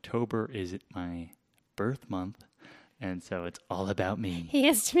come. October is my birth month, and so it's all about me. He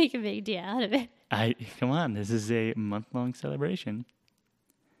has to make a big deal out of it. Come on, this is a month-long celebration.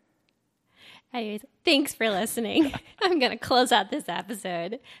 Anyways, thanks for listening. I'm going to close out this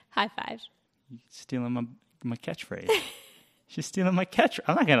episode. High five. You're stealing my catchphrase. She's stealing my catchphrase.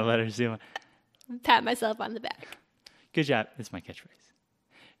 I'm not going to let her steal my... Pat myself on the back. Good job. It's my catchphrase.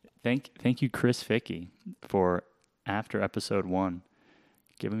 Thank you, Chris Fickey, for after episode 1,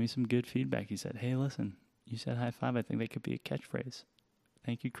 giving me some good feedback. He said, hey, listen, you said high five. I think that could be a catchphrase.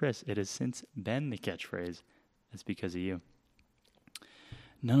 Thank you, Chris. It has since been the catchphrase. That's because of you.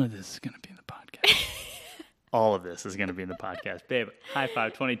 None of this is going to be in the podcast. All of this is going to be in the podcast. Babe, high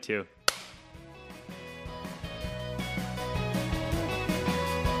five, 22. So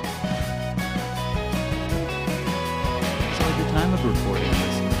at the time of recording,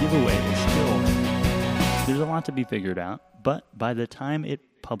 this giveaway is still, there's a lot to be figured out, but by the time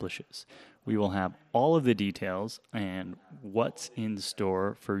it publishes, we will have all of the details and what's in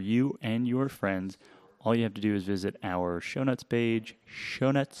store for you and your friends. All you have to do is visit our show notes page, show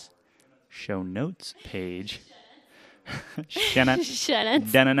notes page.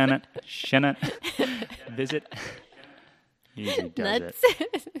 Visit. Easy does it.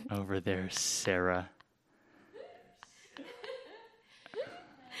 Over there, Sarah.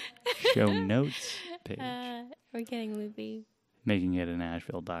 Show notes page. We're getting loopy.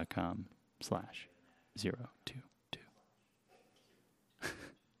 makingitinasheville.com/02.